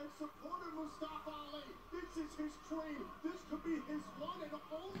life and supporting Mustafa Ali. This is his dream. This could be his one and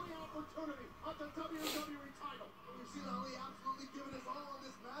only opportunity at the WWE title. We've seen Ali absolutely giving his all in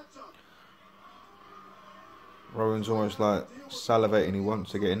this matchup. Rowan's almost like salivating. He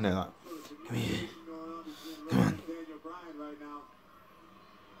wants to get in there. Like, come here. Come on. Daniel Bryan right now.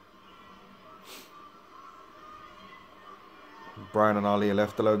 Bryan and Ali are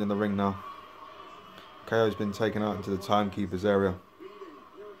left alone in the ring now. KO's been taken out into the timekeeper's area.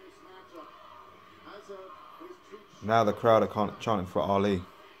 Now the crowd are chanting for Ali.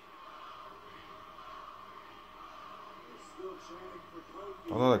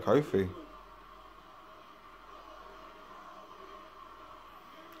 Another Kofi.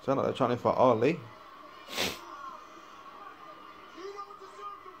 Sound like they're chanting for Ali.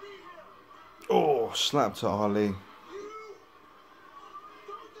 Oh, slap to Ali.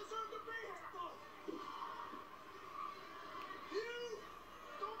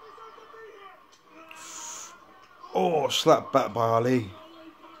 Oh, slap back by Ali.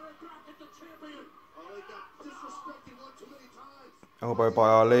 Elbow by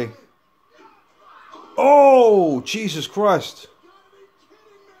Ali. Oh, Jesus Christ.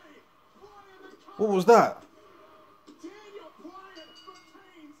 What was that?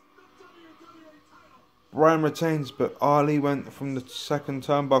 Bryan retains, but Ali went from the second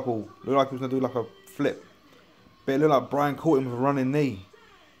turnbuckle. Looked like he was going to do like a flip. But it looked like Bryan caught him with a running knee.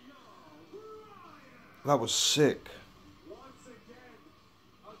 That was sick.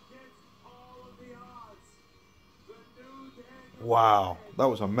 Wow, that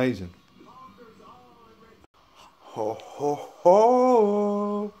was amazing. Ho ho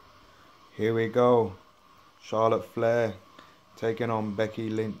ho! Here we go. Charlotte Flair taking on Becky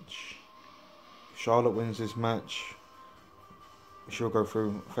Lynch. If Charlotte wins this match, she'll go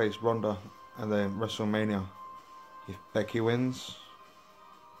through, face Ronda, and then WrestleMania. If Becky wins,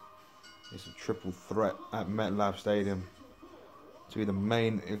 it's a triple threat at MetLife Stadium to be the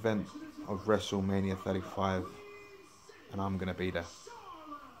main event of WrestleMania 35, and I'm gonna be there.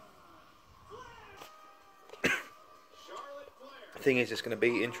 The thing is, it's gonna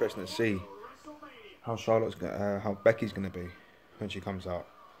be interesting to see how how Becky's gonna be when she comes out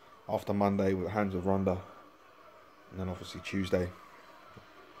after Monday with the hands of Ronda, and then obviously Tuesday.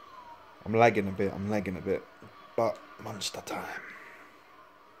 I'm lagging a bit, but monster time.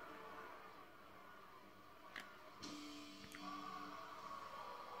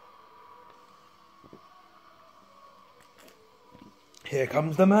 Here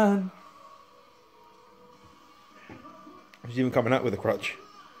comes the man. He's even coming out with a crutch.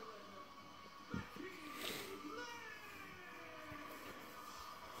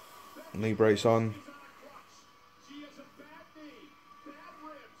 Knee brace on. She has a bad knee, bad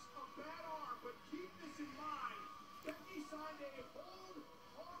ribs, a bad arm, but keep this in mind. Becky signed a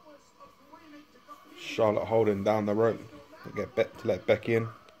harmless agreement to compete. Charlotte holding down the rope to let Becky in.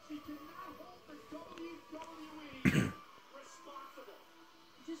 She cannot hold the WWE responsible.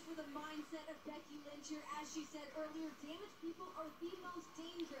 Just for the mindset of Becky Lynch here, as she said earlier, damaged people are the most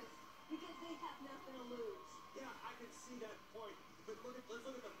dangerous because they have nothing to lose. Yeah, I can see that point. But let's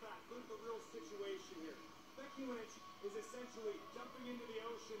look at the facts. Look at the real situation here. Becky Lynch is essentially jumping into the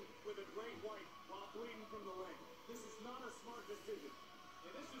ocean with a great white while bleeding from the leg. This is not a smart decision.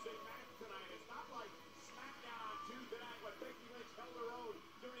 And this is a match tonight. It's not like SmackDown on Tuesday night when Becky Lynch held her own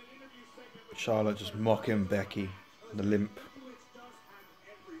during an interview segment with Charlotte just mocking Becky, the limp. Becky Lynch does have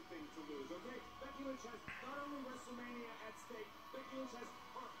everything to lose, okay? Becky Lynch has not only WrestleMania at stake, Becky Lynch has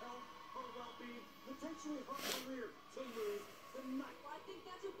her health, her well-being, potentially her career to lose tonight. Well, I think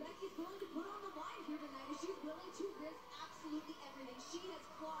that's what Becky's willing to put on the line here tonight. Is she's willing to risk absolutely everything. She has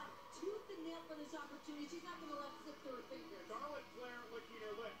clawed tooth and nail for this opportunity. She's not going to let it slip through her fingers. Charlotte Flair licking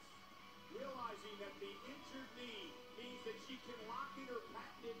her lips, realizing that the injured knee means that she can lock in her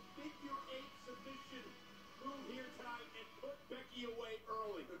patented figure 8 submission move here tonight and put Becky away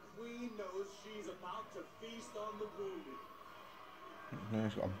early. The Queen knows she's about to feast on the wounded.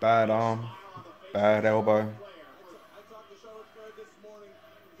 He's got a bad arm, bad elbow. I talked to Charlotte Flair this morning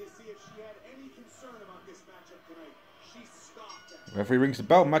to see if she had any concern about this matchup tonight. She scoffed at it. Referee rings the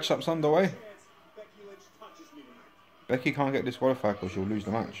bell, matchup's underway. Chance Becky Lynch touches me tonight. Becky can't get disqualified because she'll lose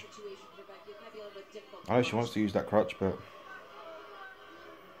the match. Situation for Becky. It might be a little bit difficult. I know she wants to use that crutch, but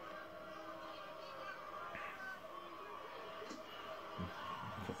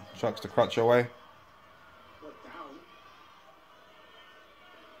chucks the crutch away.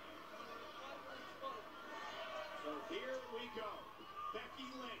 we go. Becky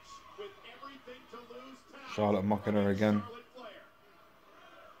Lynch with everything to lose tonight. Charlotte mocking her again. Charlotte Flair.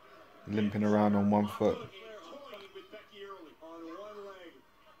 Limping around on one foot. Toying with Becky early. On one leg.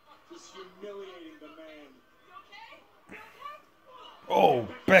 Just humiliating the man. Oh,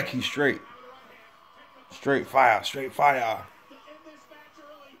 Becky straight. Straight fire, straight fire. To end this match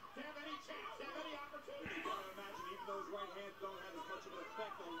early, to have any chance, to have any opportunity. You gotta imagine, even those right hands don't have as much of an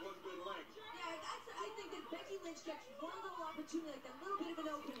effect on one good leg. Yeah, I think that Becky Lynch gets one little opportunity, like that little bit of an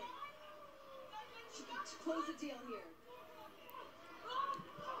opening. She can close the deal here.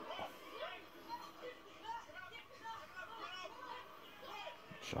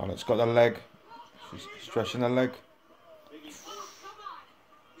 Charlotte's got the leg. She's stretching the leg.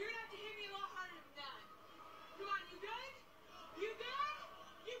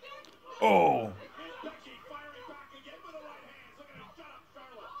 Oh, And Becky firing back again with the right hands. Look at her shut up,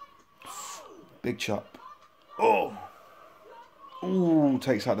 Charlotte. big chop. Oh. Ooh,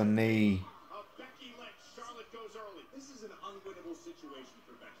 takes out the knee. Becky Lynch, Charlotte goes early. This is an unwinnable situation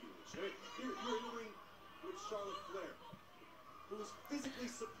for Becky Lynch. I mean, you're in the ring with Charlotte Flair, who is physically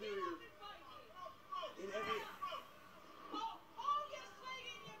superior in every.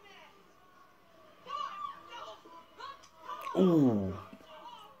 Ooh.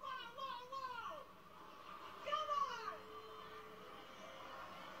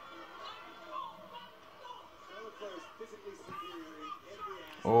 Charlotte Flair is physically superior in every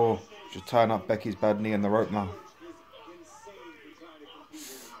aspect. Oh, just tying up Becky's bad knee in the rope now. Is insane for trying to compete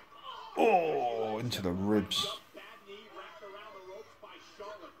here tonight. Oh, into the ribs. Bad knee wrapped around the ropes by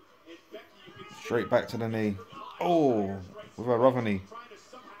Charlotte. And Becky, you can see Straight back to the knee. Oh, with her other knee. trying to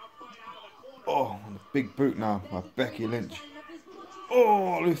somehow fight out of the corner. Oh, and a big boot now by Becky Lynch.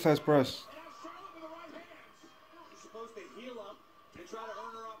 Oh, Luther's press. And now Charlotte with the right hands. She's supposed to heal up and try to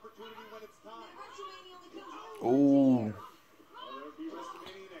earn her opportunity when it's time. Oh, Well, there'll be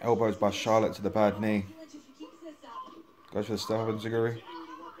WrestleMania next. elbows by Charlotte to the bad knee. Lynch, if she keeps this up, Goes for the Star Ziguri. Continuing to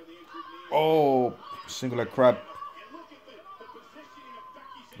work on the injured knee. Oh, single leg crab And look at the positioning of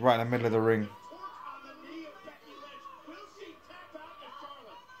Becky's right in the middle of the ring. torque on the knee of Becky Lynch. Will she tap out to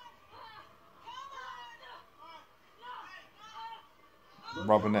Charlotte?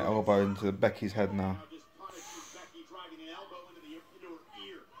 Rubbing that elbow into Becky's head now. Now just punishes Becky, driving an elbow into her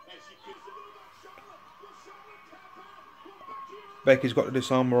ear as she gives it. Charlotte, will Charlotte tap out? Will Becky Becky's got the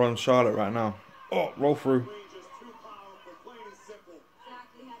disarmer on Charlotte right now. Oh, roll through. Queen just too powerful, plain and simple.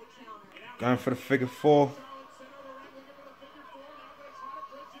 exactly how to counter. Going for the figure four. Charlotte center of the ring, looking for the figure four. Now gonna try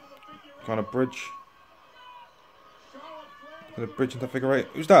to bridge into the figure eight. Trying to bridge. Charlotte Flair Gonna bridge into figure eight.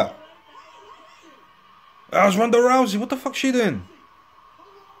 Who's that? That was Ronda Rousey. What the fuck's she doing?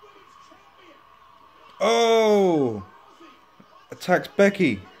 Oh! Attacks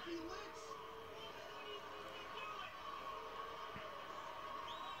Becky.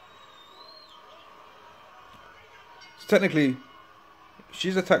 So technically, if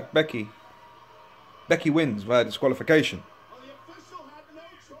she's attacked Becky. Becky wins via disqualification. Well, the official had no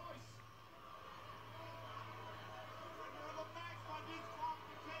choice. Winner of the match by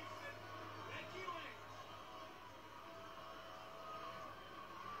disqualification, Becky Lynch.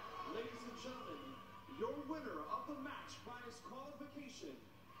 Ladies and gentlemen, your winner of the match by disqualification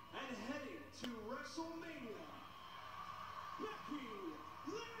and heading to WrestleMania, Becky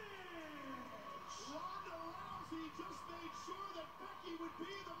Lynch. Ronda Rousey just made sure that Becky would be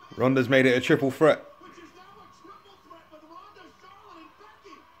the match. Ronda's made it a triple threat. Which is now a triple threat with Ronda, Charlotte, and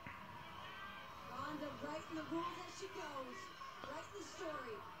Becky. Ronda writing the rules as she goes. Writing the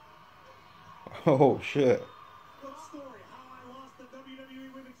story. Oh shit. What story? How I lost the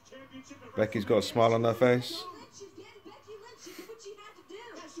WWE Women's Championship at Becky's got a smile on her face. Lynch is getting Becky Lynch. She did what she had to do.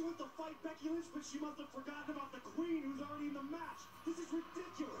 Yeah, she went to fight Becky Lynch, but she must have forgotten about the Queen who's already in the match. This is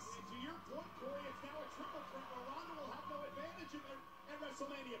ridiculous. And to your point, Corey, it's now a triple threat where Ronda will have no advantage at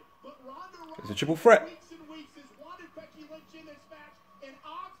WrestleMania. But Ronda It's a Rousey, triple threat. weeks and weeks, has wanted Becky Lynch in this match, and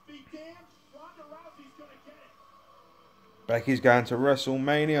odds be damned, Ronda Rousey's going to get it. Becky's going to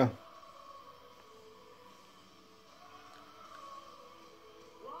WrestleMania.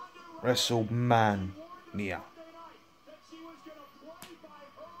 WrestleMania. Monday night that she was going to play by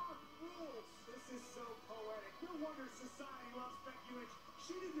her rules. This is so poetic. No wonder society loves Becky Lynch.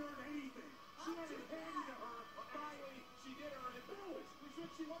 She didn't earn anything. She had it handed to her. Finally, she did earn it. Which when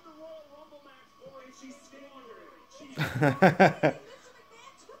she won the Royal Rumble match, boy, she squandered it. She Mr. McMahon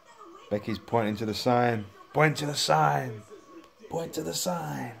took that away. Becky's pointing to the sign. Point to the sign. Point to the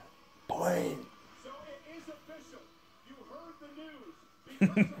sign. Point. So it is official. You heard the news.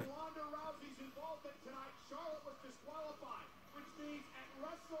 Because of Ronda Rousey's involvement tonight, Charlotte was disqualified, which means at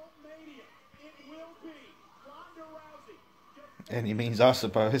WrestleMania, it will be Ronda Rousey Any means, I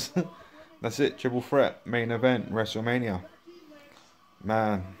suppose. That's it. Triple threat main event WrestleMania.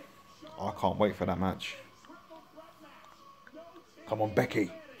 Man, I can't wait for that match. Come on,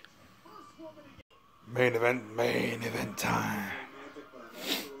 Becky. Main event time.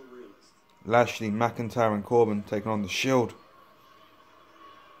 Lashley, McIntyre and Corbin taking on the Shield.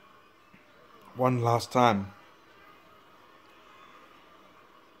 One last time.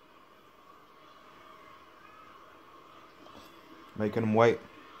 Making them wait.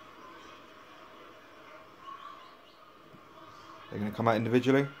 They're going to come out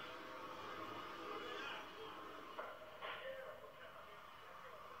individually.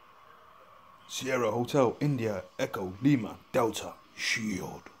 Sierra Hotel, India, Echo, Lima, Delta,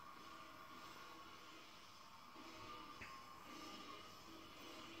 Shield.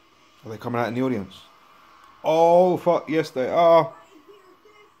 Are they coming out in the audience? Oh, fuck, yes they are.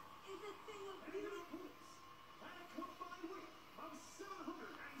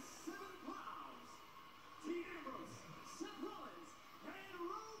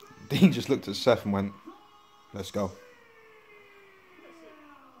 Dean just looked at Seth and went, let's go.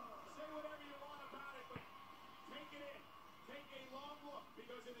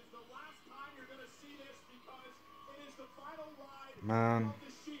 Man.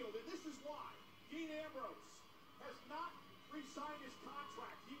 This is why Dean Ambrose has not re-signed his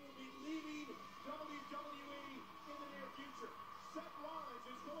contract. He will be leaving WWE in the near future. Seth Rollins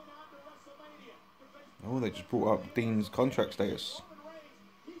is going on to Wrestlemania. Oh, they just brought up Dean's contract status.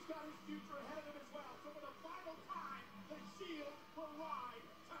 He's got his future ahead of him as well. So for the final time, the Shield will ride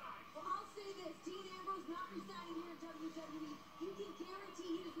tonight. Well, I'll say this. Dean Ambrose not resigning here in WWE. You can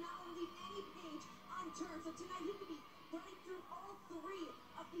guarantee he does not want to leave any page unturned. So tonight he could be running through all three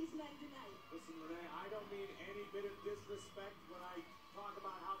of these men tonight. Listen, Renee, I don't mean any bit of disrespect when I talk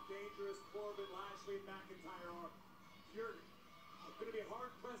about how dangerous Corbin, Lashley, and McIntyre are. You're going to be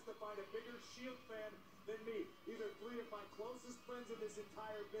hard-pressed to find a bigger Shield fan than me. These are three of my closest friends in this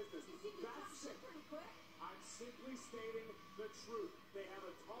entire business. That's it. I'm simply stating the truth. They have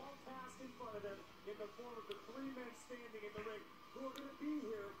a tall task in front of them in the form of the three men standing in the ring who are going to be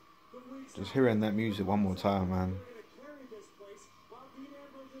here the weeks. Just hearing that music one more time, man.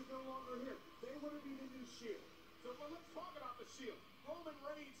 Talk about the Shield. Roman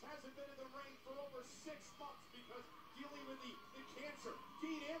Reigns hasn't been in the ring for over 6 months because dealing with the cancer.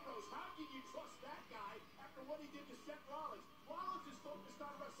 Dean Ambrose, how can you trust that guy after what he did to Seth Rollins? Rollins is focused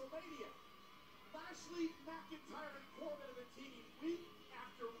on WrestleMania. Lashley, McIntyre, and Corbin have been teaming week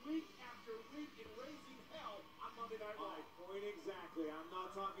after week after week in raising hell on Monday Night Raw. Point exactly. I'm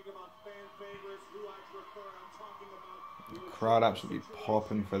not talking about fan favorites who I prefer. I'm talking about The crowd absolutely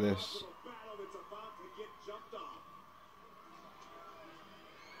popping for this. battle that's about to get jumped off.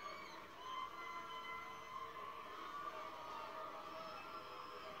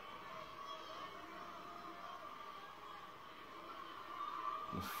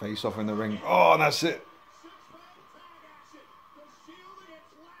 Face off in the ring. Oh, that's it.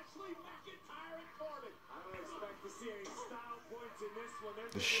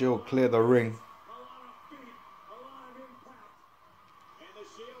 The Shield clear the ring. And the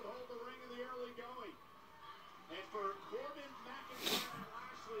Shield hold the ring in the early going. And for Corbin, McIntyre, and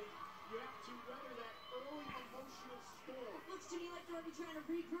Lashley, you have to weather that early emotional storm. Looks to me like they're already trying to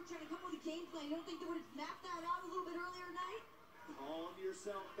regroup, trying to come up with a game plan. You don't think they would have mapped that out a little bit earlier tonight? Calm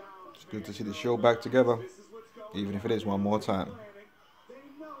yourself down. It's good to see the Shield back together, even if it is one more time.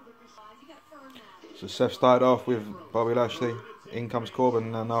 So Seth started off with Bobby Lashley. In comes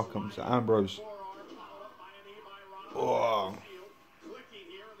Corbin, and now comes Ambrose. Oh.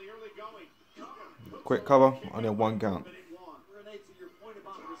 Quick cover, only a 1 count.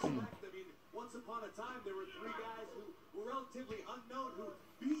 Boom.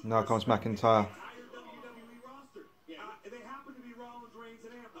 Now comes McIntyre. They happen to be Rollins, Reigns,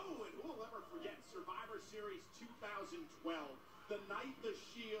 and Ambrose. Oh, and who will ever forget Survivor Series 2012, the night the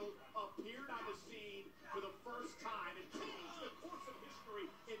Shield appeared on the scene for the first time and changed the course of history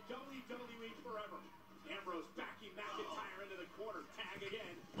in WWE forever. Ambrose backing McIntyre into the corner. Tag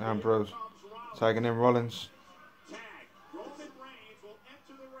again. Ambrose tagging in Rollins. Tag. Roman Reigns will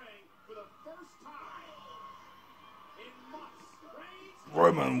enter the ring for the first time in months. Reigns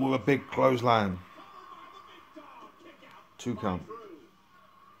Roman with a big clothesline. covered by the big dog. Kick out. 2 count.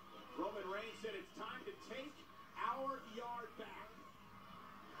 Roman Reigns said it's time to take our yard back.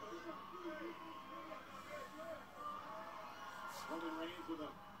 Roman Reigns with a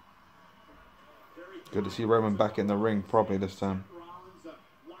very Good to see Roman back in the ring properly this time. Rollins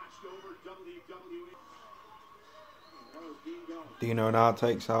watched over WWE. Dino now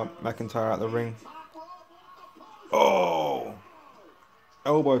takes out McIntyre out the ring. Top rope off the post. Oh!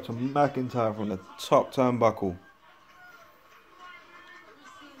 Elbow to McIntyre from the top turnbuckle. We're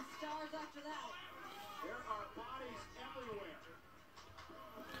seeing stars after that. There are bodies everywhere.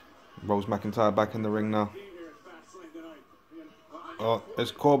 Rolls McIntyre back in the ring now. Team here at Fastlane tonight. Oh,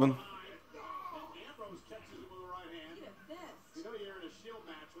 it's Corbin. And Ambrose catches him with the right hand. Look at this. You know you're in a shield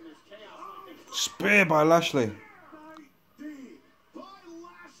match when there's chaos like this. Spear by Lashley. D by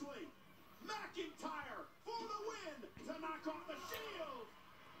Lashley. McIntyre for the win to knock off the shield.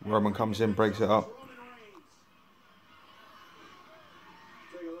 Roman comes in, breaks it up. Roman Reigns.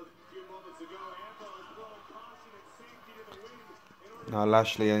 Take a look a few moments ago. Ambrose blowing caution and safety to the wind in order Now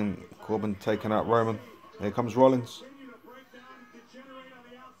Lashley and Corbin taking out Roman. Here comes Rollins. to continue to break down and degenerate on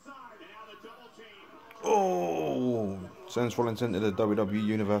the outside. And now the double team. Oh, sends Rollins into the WWE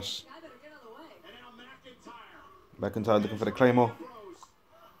Universe. I better get out of the way. And now McIntyre. McIntyre looking for the Claymore. Ambrose.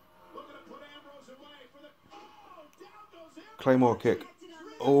 Looking to put Ambrose away for the. Oh, down goes Ambrose. Claymore kick.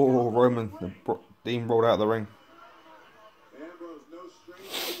 Oh, Roman. Dean rolled out of the ring. Ambrose, no stranger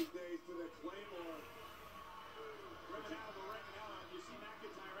these days to the Claymore. Driven out of the ring now. You see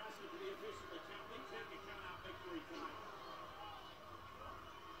McIntyre asking for the official to count. They take a count out victory time.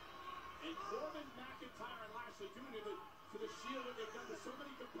 And Corbin, McIntyre, and Lashley doing to the shield what they've done to so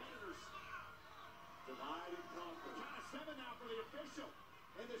many competitors. Divide and conquer. Count of 7 now for the official.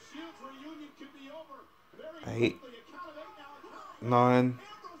 And the Shield's reunion could be over very 8, quickly. A count of 8 now. 9.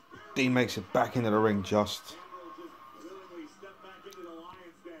 Dean makes it back into the ring just. Willingly stepped back into the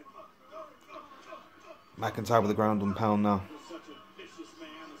lion's den. McIntyre with the ground and pound now. Such a vicious man,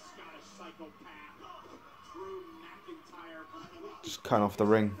 a Scottish psychopath. True McIntyre. Just cutting off the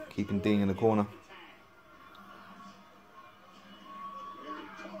ring, keeping Dean in the corner.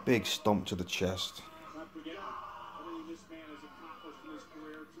 Big stomp to the chest. Not forget everything this man has accomplished in his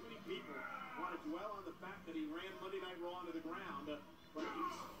career. Too many people want to dwell on the fact that he ran Monday Night Raw into the ground. But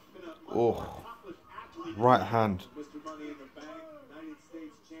he's been a Oh, accomplished athlete. right hand. Mr. Money in the Bank, United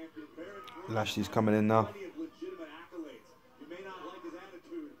States champion. Baron Corbin. Lashley's coming in now. Plenty of legitimate accolades. You may not like his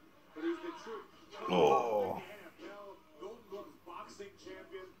attitude, but he's the truth. Oh, NFL, Golden Gloves boxing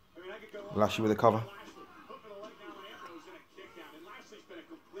champion. I mean, I could go on. Lashley with a cover. Lashley hooking a leg now, and Ambrose in a kick out. And Lashley's been a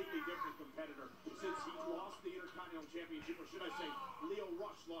completely different competitor since he lost the Intercontinental Championship, or should I say, Leo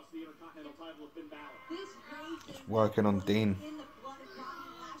Rush lost the Intercontinental title with Finn Balor. This rage is working on Dean. in the blood of Bobby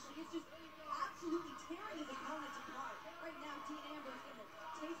Lashley. It's just absolutely tearing his opponents apart. Right now, Dean Ambrose getting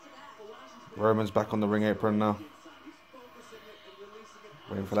a taste of that. Roman's back on the ring apron now. He's focusing it and releasing it.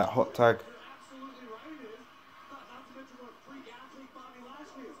 Waiting for that hot tag. You're absolutely right, it is. Not to mention what a freak athlete Bobby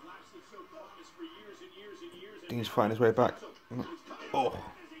Lashley is. Lashley showed promise for years and years and years. And Dean's fighting his way back. Oh,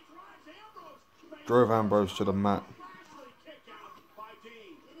 as he drives Ambrose. drove Ambrose to the mat. Lashley kick out by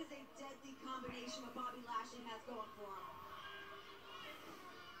Dean. It is a deadly combination what Bobby Lashley has going for him.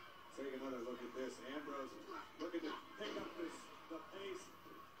 Take another look at this. Ambrose looking to pick up the pace.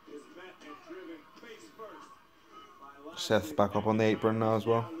 Is met and driven face first by Lashley. Seth back up on the apron now as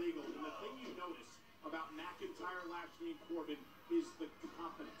well. Illegal. And the thing you notice about McIntyre, Lashley, and Corbin is the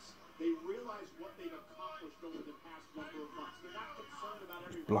confidence. They realize what they've accomplished over the past number of months. They're not concerned about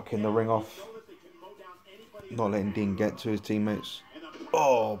every Blocking the ring off. They know that they can mow down anybody. Not letting Dean get to his teammates. And the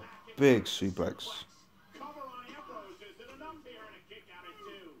Oh, big suplex. cover on Ambrose. Is it enough here? And a kick out at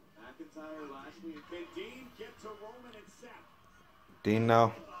 2. McIntyre, Lashley, and can Dean get to Roman and Seth? Dean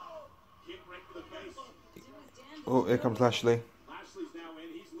now. Kick right to the face. Do his damnedest. Oh, here comes Lashley. Lashley's now in.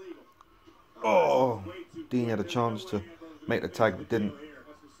 He's legal. Oh, Dean had a chance to make the tag but didn't. Here.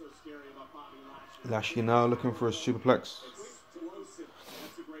 That's what's so scary about Bobby Lashley. Lashley now looking for a superplex. Explosive.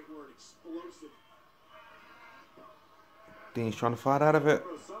 That's a great word. Explosive. Dean's trying to fight out of it.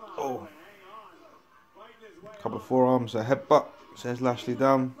 Somehow Oh, hang on. Fighting his way. couple of forearms, a headbutt. Sends Lashley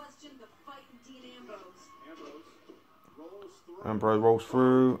down. Question the fight in Dean Ambrose. Ambrose rolls through. Ambrose rolls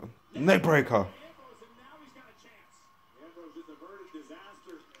through. Neck breaker. Ambrose, and now he's got a chance. Ambrose just averted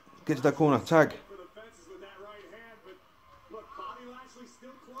disaster Get to that corner. Tag. for the fences with that right hand, but look, Bobby Lashley's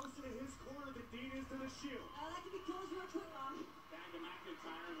still closer to his corner than Dean is to the shield. That could be close real quick, Mom. Back to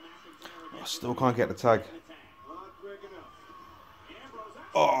McIntyre, and McIntyre again. Still can't get the tag. Not quick enough. Ambrose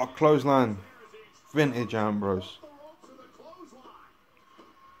Oh, clothesline. Vintage Ambrose. the rope to the clothesline.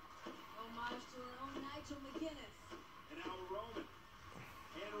 Homage to our own Nigel McGuinness. And now Roman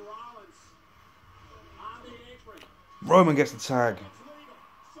and Rollins on the apron. Roman gets the tag. It's legal.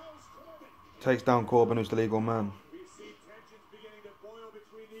 So's Corbin. Takes down Corbin, who's the legal man. We've seen tensions beginning to boil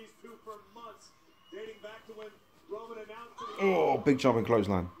between these two for months, dating back to when Roman announced that he Oh, big jumping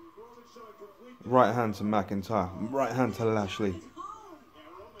clothesline. Roman showing complete Right hand to McIntyre. Right hand to Lashley. Home. and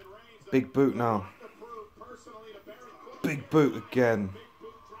Roman Reigns Big boot now. to prove personally to Baron Corbin. Big boot again. Big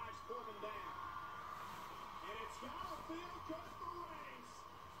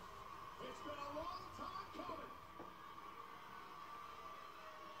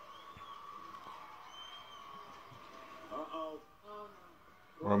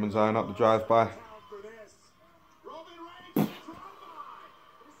Roman's eyeing up the drive-by. Town for this. Roman Reigns drive-by.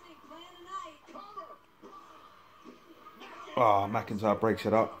 This ain't playing tonight. Cover. Oh, McIntyre breaks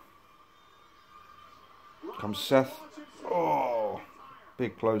it up. Comes Seth. Oh,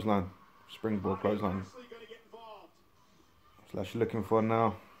 big clothesline. Springboard clothesline. Lashley gonna get involved. That's what she's looking for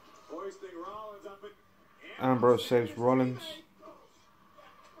now. Hoisting Rollins up at Ambrose saves Rollins.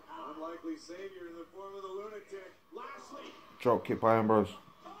 unlikely savior in the form of the lunatic. Lashley. Drop kick by Ambrose.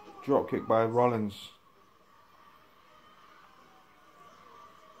 Drop kick by Rollins.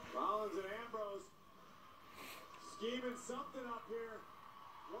 Rollins and Ambrose scheming something up here.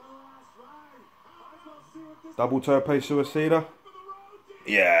 One last ride. Might as well see what this Double tope suicida. for the road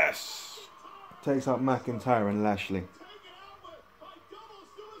to Yes. Takes out McIntyre and Lashley. take it out by double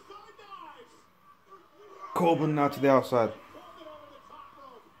suicide dives. Corbin now to the outside. Corbin over the top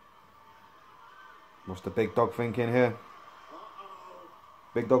rope. What's the big dog thinking here? Uh-oh.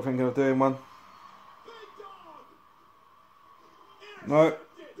 Big dog thinking of doing one? Big dog. No.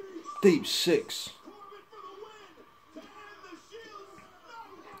 Intercepted. Deep six. Corbin for the win. To end the Shield's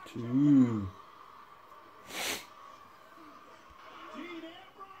no. Two. Dean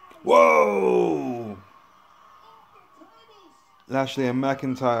Ambrose Whoa! off the tables. Lashley and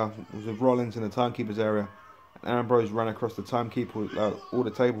McIntyre was with Rollins in the timekeeper's area. And Ambrose ran across the timekeeper, all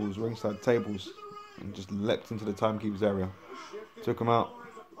the tables, ringside tables, and just leapt into the timekeeper's area. Took him out. For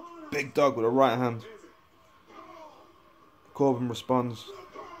his opponent. Big dog with a right hand. Corbin responds.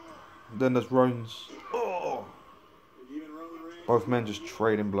 Then there's Rollins. Oh! Even Roman Reigns Both men just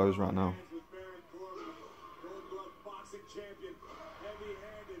trading blows right now. with Baron Corbin, Gold Glove boxing champion,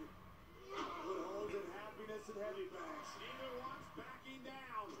 heavy-handed, put holes in happiness and heavy bags. Neither one's backing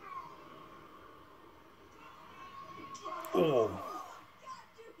down. Oh! God,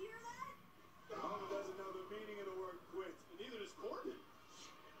 do you hear that? Roman doesn't know the meaning of the word quit, and neither does Corbin.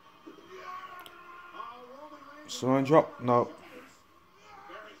 Roman Reigns Sign drop? No.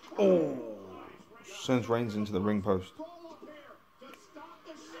 Baron Oh! Sends Reigns into the ring post. Call up here to stop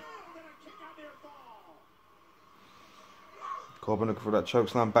the Shield and a kick out near fall. Corbin looking for that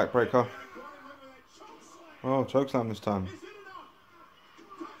chokeslam backbreaker. Corbin went with a choke slam. Oh, chokeslam this time. Is it enough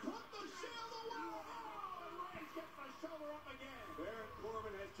to put the Shield away? Oh, and Reigns gets the shoulder up again. Baron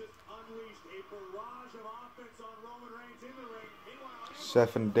Corbin has just unleashed a barrage of offense on Roman Reigns in the ring. Meanwhile,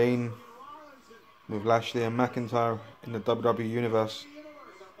 Seth and Dean Rollins and with Lashley and McIntyre in the WWE Universe.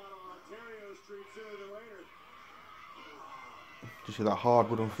 up on Ontario Street sooner than later. You see that hard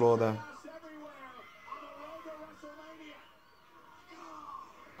wooden floor there Chaos everywhere on the road to WrestleMania.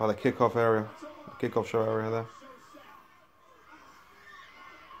 by the kickoff area, the kickoff show area there. Show set.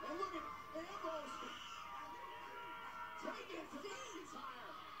 And look at Ambrose taking it to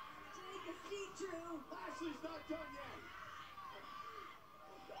McIntyre. Take a seat, Drew. Lashley's not done yet.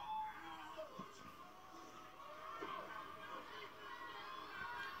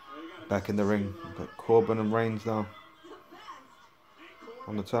 Back in the ring, we've got Corbin and Reigns now The best.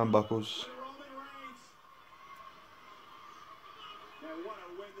 on the turnbuckles. Roman Reigns. Now, what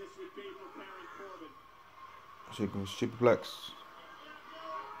a win this would be for Baron Corbin. So you can superplex.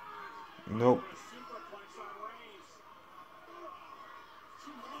 Nope. Superplex on Reigns.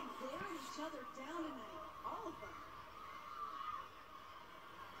 Two men wearing each other down tonight. All of them.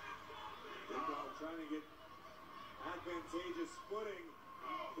 Big Dog trying to get advantageous footing.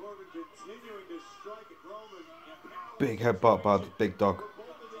 Corbin continuing to strike at Roman. And power Big headbutt by the big dog. for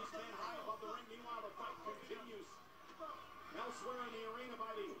both of these men high above the ring. Meanwhile, the fight continues. Elsewhere in the arena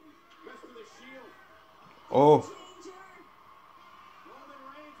by the rest of the Shield. Oh, Danger. Roman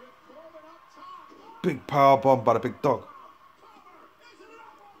Reigns with Corbin up top. big power bomb by the big dog. Cover. Isn't it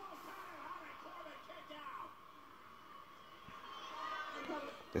up? Almost had it. How did Corbin kick out?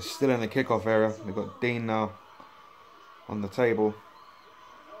 They're still in the kickoff area. They've got Dean now on the table.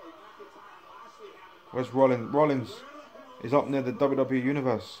 Where's Rollins? Rollins is up near the WWE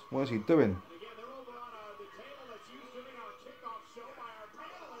Universe. What is he doing? Again, they're over on the table that's used during our kickoff show by our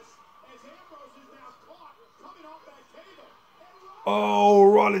panelists as Ambrose is now caught coming off that table. And Oh,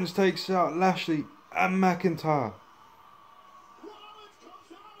 Rollins takes out Lashley and McIntyre. Rollins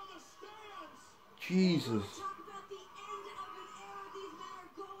comes out of the stands. Jesus. Talk about the end of an era. These men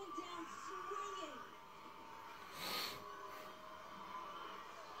are going down swinging.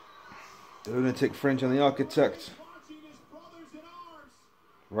 The Lunatic Fringe and the Architect. Launching his brothers in arms.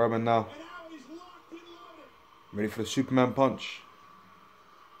 Roman now. And now he's locked and loaded. Ready for the Superman punch.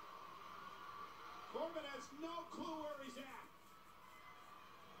 Corbin has no clue where he's at.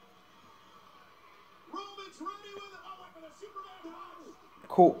 Roman's ready with it. Oh, went for the Superman punch.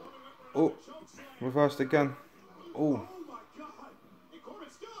 Caught. Corbin went for Oh, another choke slam. reversed again. Oh, Oh my God. And Corbin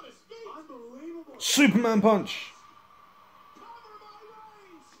still Superman punch.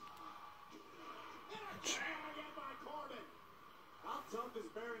 How tough is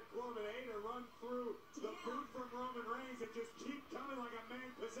Baron Corbin, to run through the boot from Roman Reigns and just keep coming like a man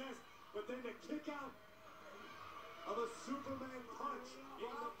possessed, but then to kick out of a Superman punch in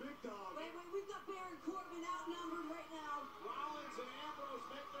the big dog. Wait, we've got Baron Corbin outnumbered right now. Rollins and Ambrose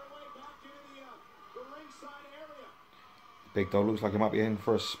make their way back into the ringside area. Big dog looks like he might be in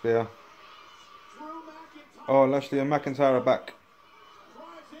for a spear. Drew McIntyre Oh, Lashley and McIntyre are back.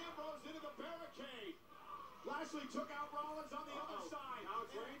 drives Ambrose into the barricade. Lashley took out Rollins on the other side. Now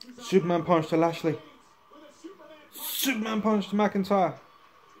it's Reigns who's out Superman punch to Lashley. with a Superman punch. Superman punch to McIntyre.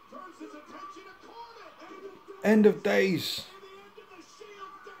 Turns his attention to Corbin. End of days. And the end of the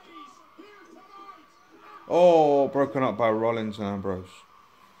Shield days here tonight. Oh, broken up by Rollins and Ambrose.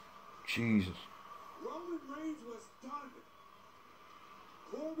 Jesus. Roman Reigns was done.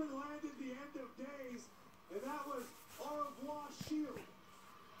 Corbin landed the end of days, and that was au revoir Shield.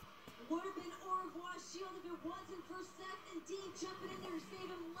 Would have been au revoir Shield if it wasn't for Seth and Dean jumping in there to save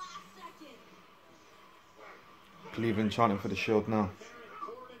him last second. Cleveland chanting for the Shield now.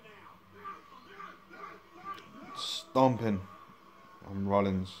 Corbin now. Stomping on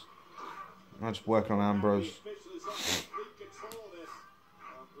Rollins. I'm just working on Ambrose. Officially saw complete control of this.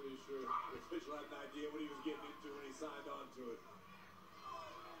 I'm pretty sure the official had an idea what he was getting into when he signed on to it.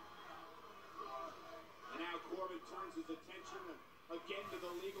 And now Corbin turns his attention again to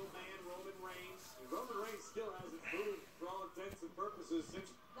the legal man, Roman Reigns. And Roman Reigns still hasn't moved for all intents and purposes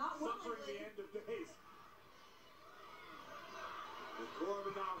since Not suffering willingly. the end of days. And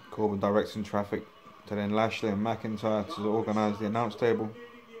Corbin now Corbin directing traffic to then Lashley and McIntyre to organise the announce table.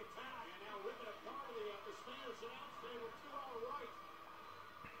 leading the attack. And now ripping apart the Spanish announce table to our right.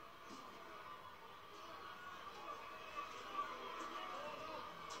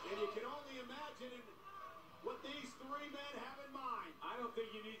 And you can only imagine what these three men have in mind. I don't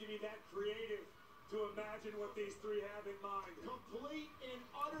think you need to be that creative to imagine what these three have in mind. Complete and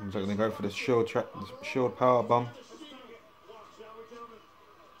utter. Looks like they're going to go for the Shield power bomb. Walk, shall we, gentlemen?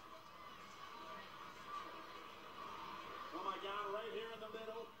 Oh my God! Right here in the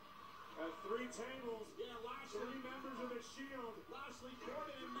middle, three tables. Yeah, Lashley, three members of the Shield. Lashley,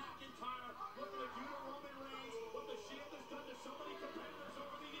 Corbin, and McIntyre looking to do to Roman Reigns what the Shield has done to so many competitors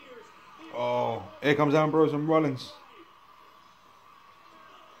over the years. Oh, here comes Ambrose and Rollins.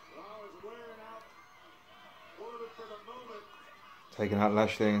 Rollins wearing out Corbin for the moment. Taking out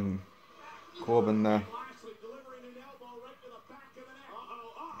Lashley and Corbin there. Lashley delivering an elbow right to the back of the neck.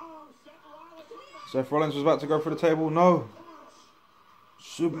 Seth Rollins. Seth Rollins was about to go for the table. No.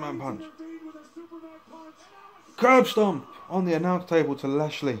 Superman punch. Intervened with a Superman punch. Curb stomp on the announce table to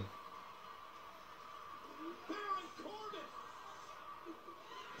Lashley. Baron Corbin.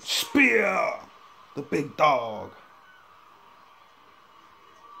 Spear. The big dog.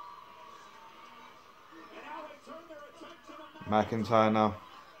 And now they turn their attention to McIntyre now.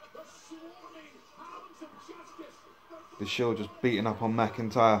 the swarming hounds of justice. The Shield just beating up on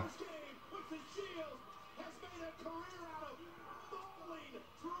McIntyre. This game with the Shield has made a career out of mauling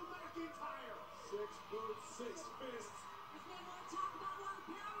Drew McIntyre. 6 boots, 6 fists. This man want to talk about a lot of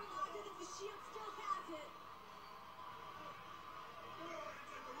power logic if the Shield still has it.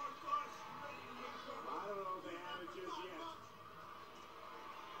 I don't know if they have it just yet.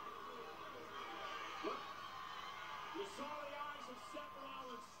 Look, you saw the eyes of Seth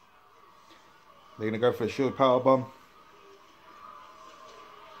Rollins. They're going to go for the Shield power bomb.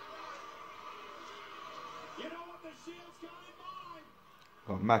 You know what the Shield's got in mind?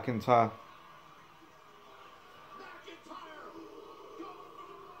 Got McIntyre. McIntyre going for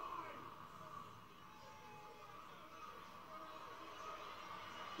the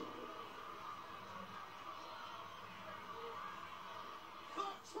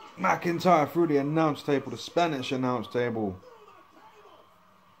ride. McIntyre through the announce table, the Spanish announce table.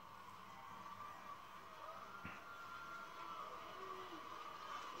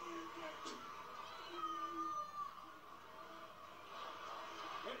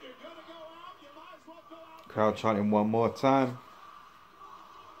 If you're gonna go out, you might as well go out. Crowd chanting one more time.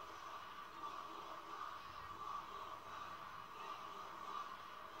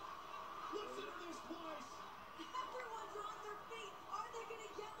 Listen to this place. Everyone's on their feet. Are they going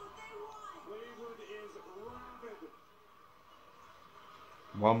to get what they want? Cleveland is rabid.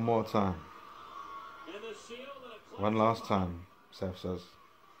 One more time. And the Shield and a One last time, Seth says.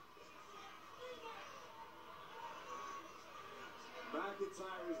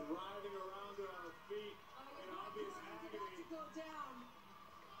 McIntyre is writhing around on her feet in obvious About agony. to go down.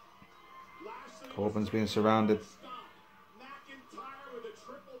 Lashley Corbin's was being able to surrounded. stop McIntyre with a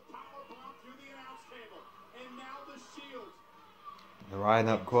triple power bomb through the announce They're eyeing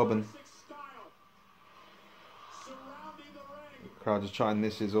up Corbin. The crowd is chanting,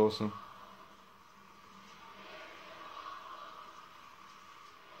 "This is awesome."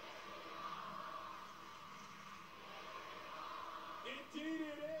 Indeed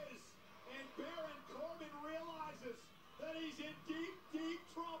it is. And Baron Corbin realizes that he's in deep, deep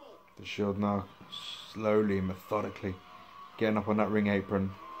trouble. The Shield now slowly, methodically getting up on that ring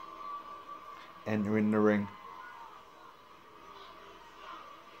apron, entering the ring.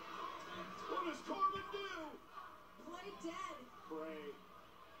 What does Corbin do? Play dead. Pray.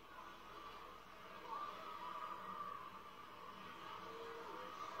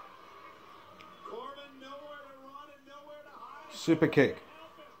 Corbin nowhere to run and nowhere to hide. Super kick.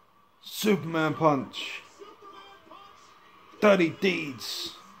 Superman punch. Superman punch. Dirty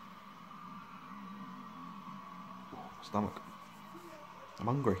deeds. Stomach. I'm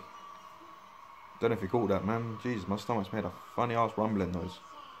hungry. Don't know if you caught that, man. Jesus, my stomach's made a funny ass rumbling noise.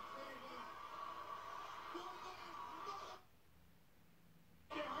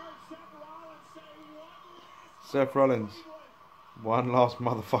 You heard Seth Rollins say one last Seth Rollins. One last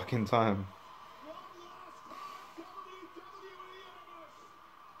motherfucking time.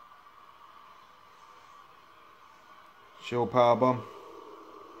 Shield powerbomb.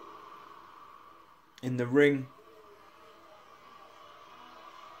 In the ring.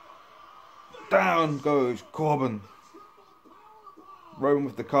 Down goes Corbin. Roman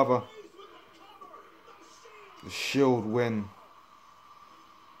with the cover. The Shield win.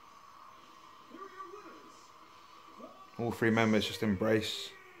 All three members just embrace.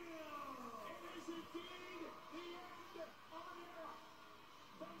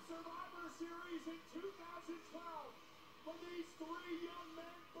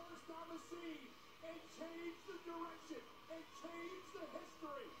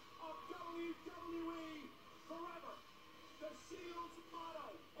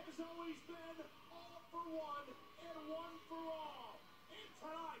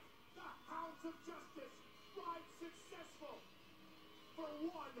 Of justice, ride successful for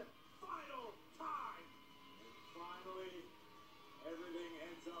one final time. And finally, everything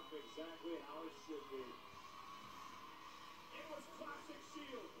ends up exactly how it should be. It was classic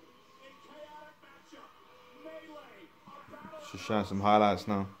Shield, a chaotic matchup, melee, a battle. Just showing some highlights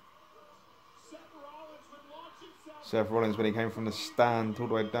now. Seth Rollins would launch himself. Seth Rollins when he came from the stand all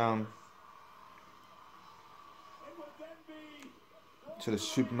the way down It would then be to the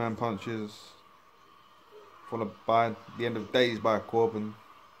Superman punches, followed by the end of days by Corbin,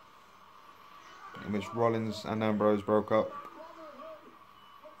 in which Rollins and Ambrose broke up. brotherhood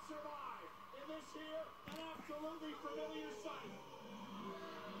would survive in this here an absolutely familiar sight.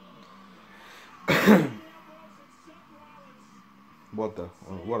 Ambrose and Seth Rollins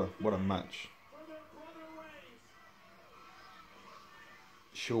What a match. for their brother Reigns.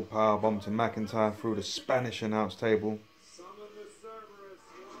 Shield powerbomb to McIntyre through the Spanish announce table. Summon the Cerberus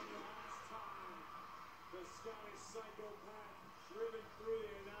one last time. The Scottish psychopath driven through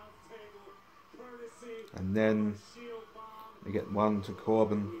the announce table, courtesy And then of a Shield bomb. we get one to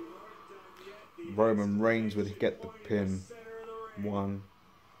Corbin. We weren't done yet. The Roman Reigns would get the point in pin. the center of the ring. 1,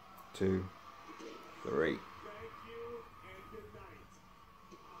 2, 3. Thank you and good night.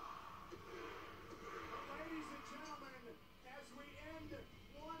 Ladies and gentlemen, as we end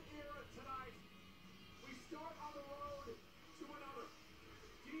one era tonight, we start on the road to another.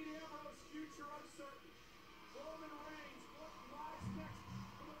 Dean Ambrose, future uncertain. Roman Reigns, what lies next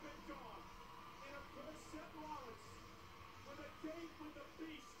will have been gone. And of course, Seth Rollins, with a date with the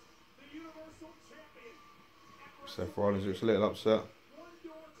Beast, the Universal Champion. At Seth Rollins looks a little upset. one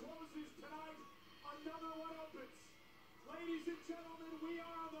door closes tonight, another one opens. Ladies and gentlemen, we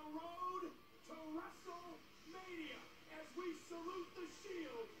are on the road to Wrestlemania as we salute the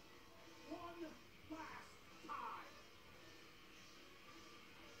Shield one last time.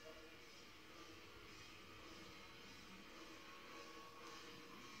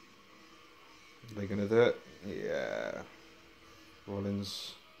 They're gonna do it. Yeah.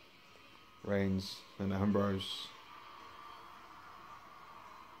 Rollins, Reigns, and Ambrose.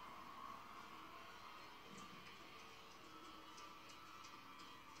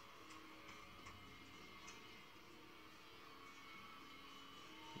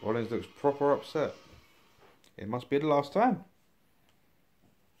 Rollins looks proper upset. It must be the last time.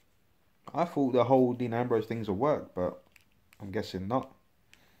 I thought the whole Dean Ambrose things would work, but I'm guessing not.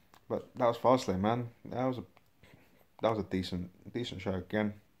 But that was Fastlane, man. That was a decent show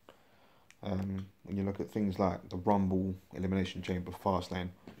again. When you look at things like the Rumble, Elimination Chamber, Fastlane,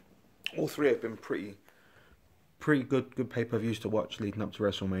 all three have been pretty good pay-per-views to watch leading up to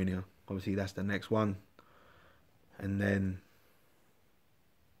WrestleMania. Obviously, that's the next one, and then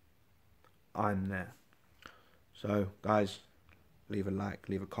I'm there. So, guys, leave a like,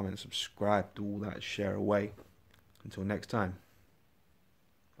 leave a comment, subscribe, do all that, share away. Until next time,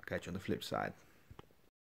 I'll catch you on the flip side.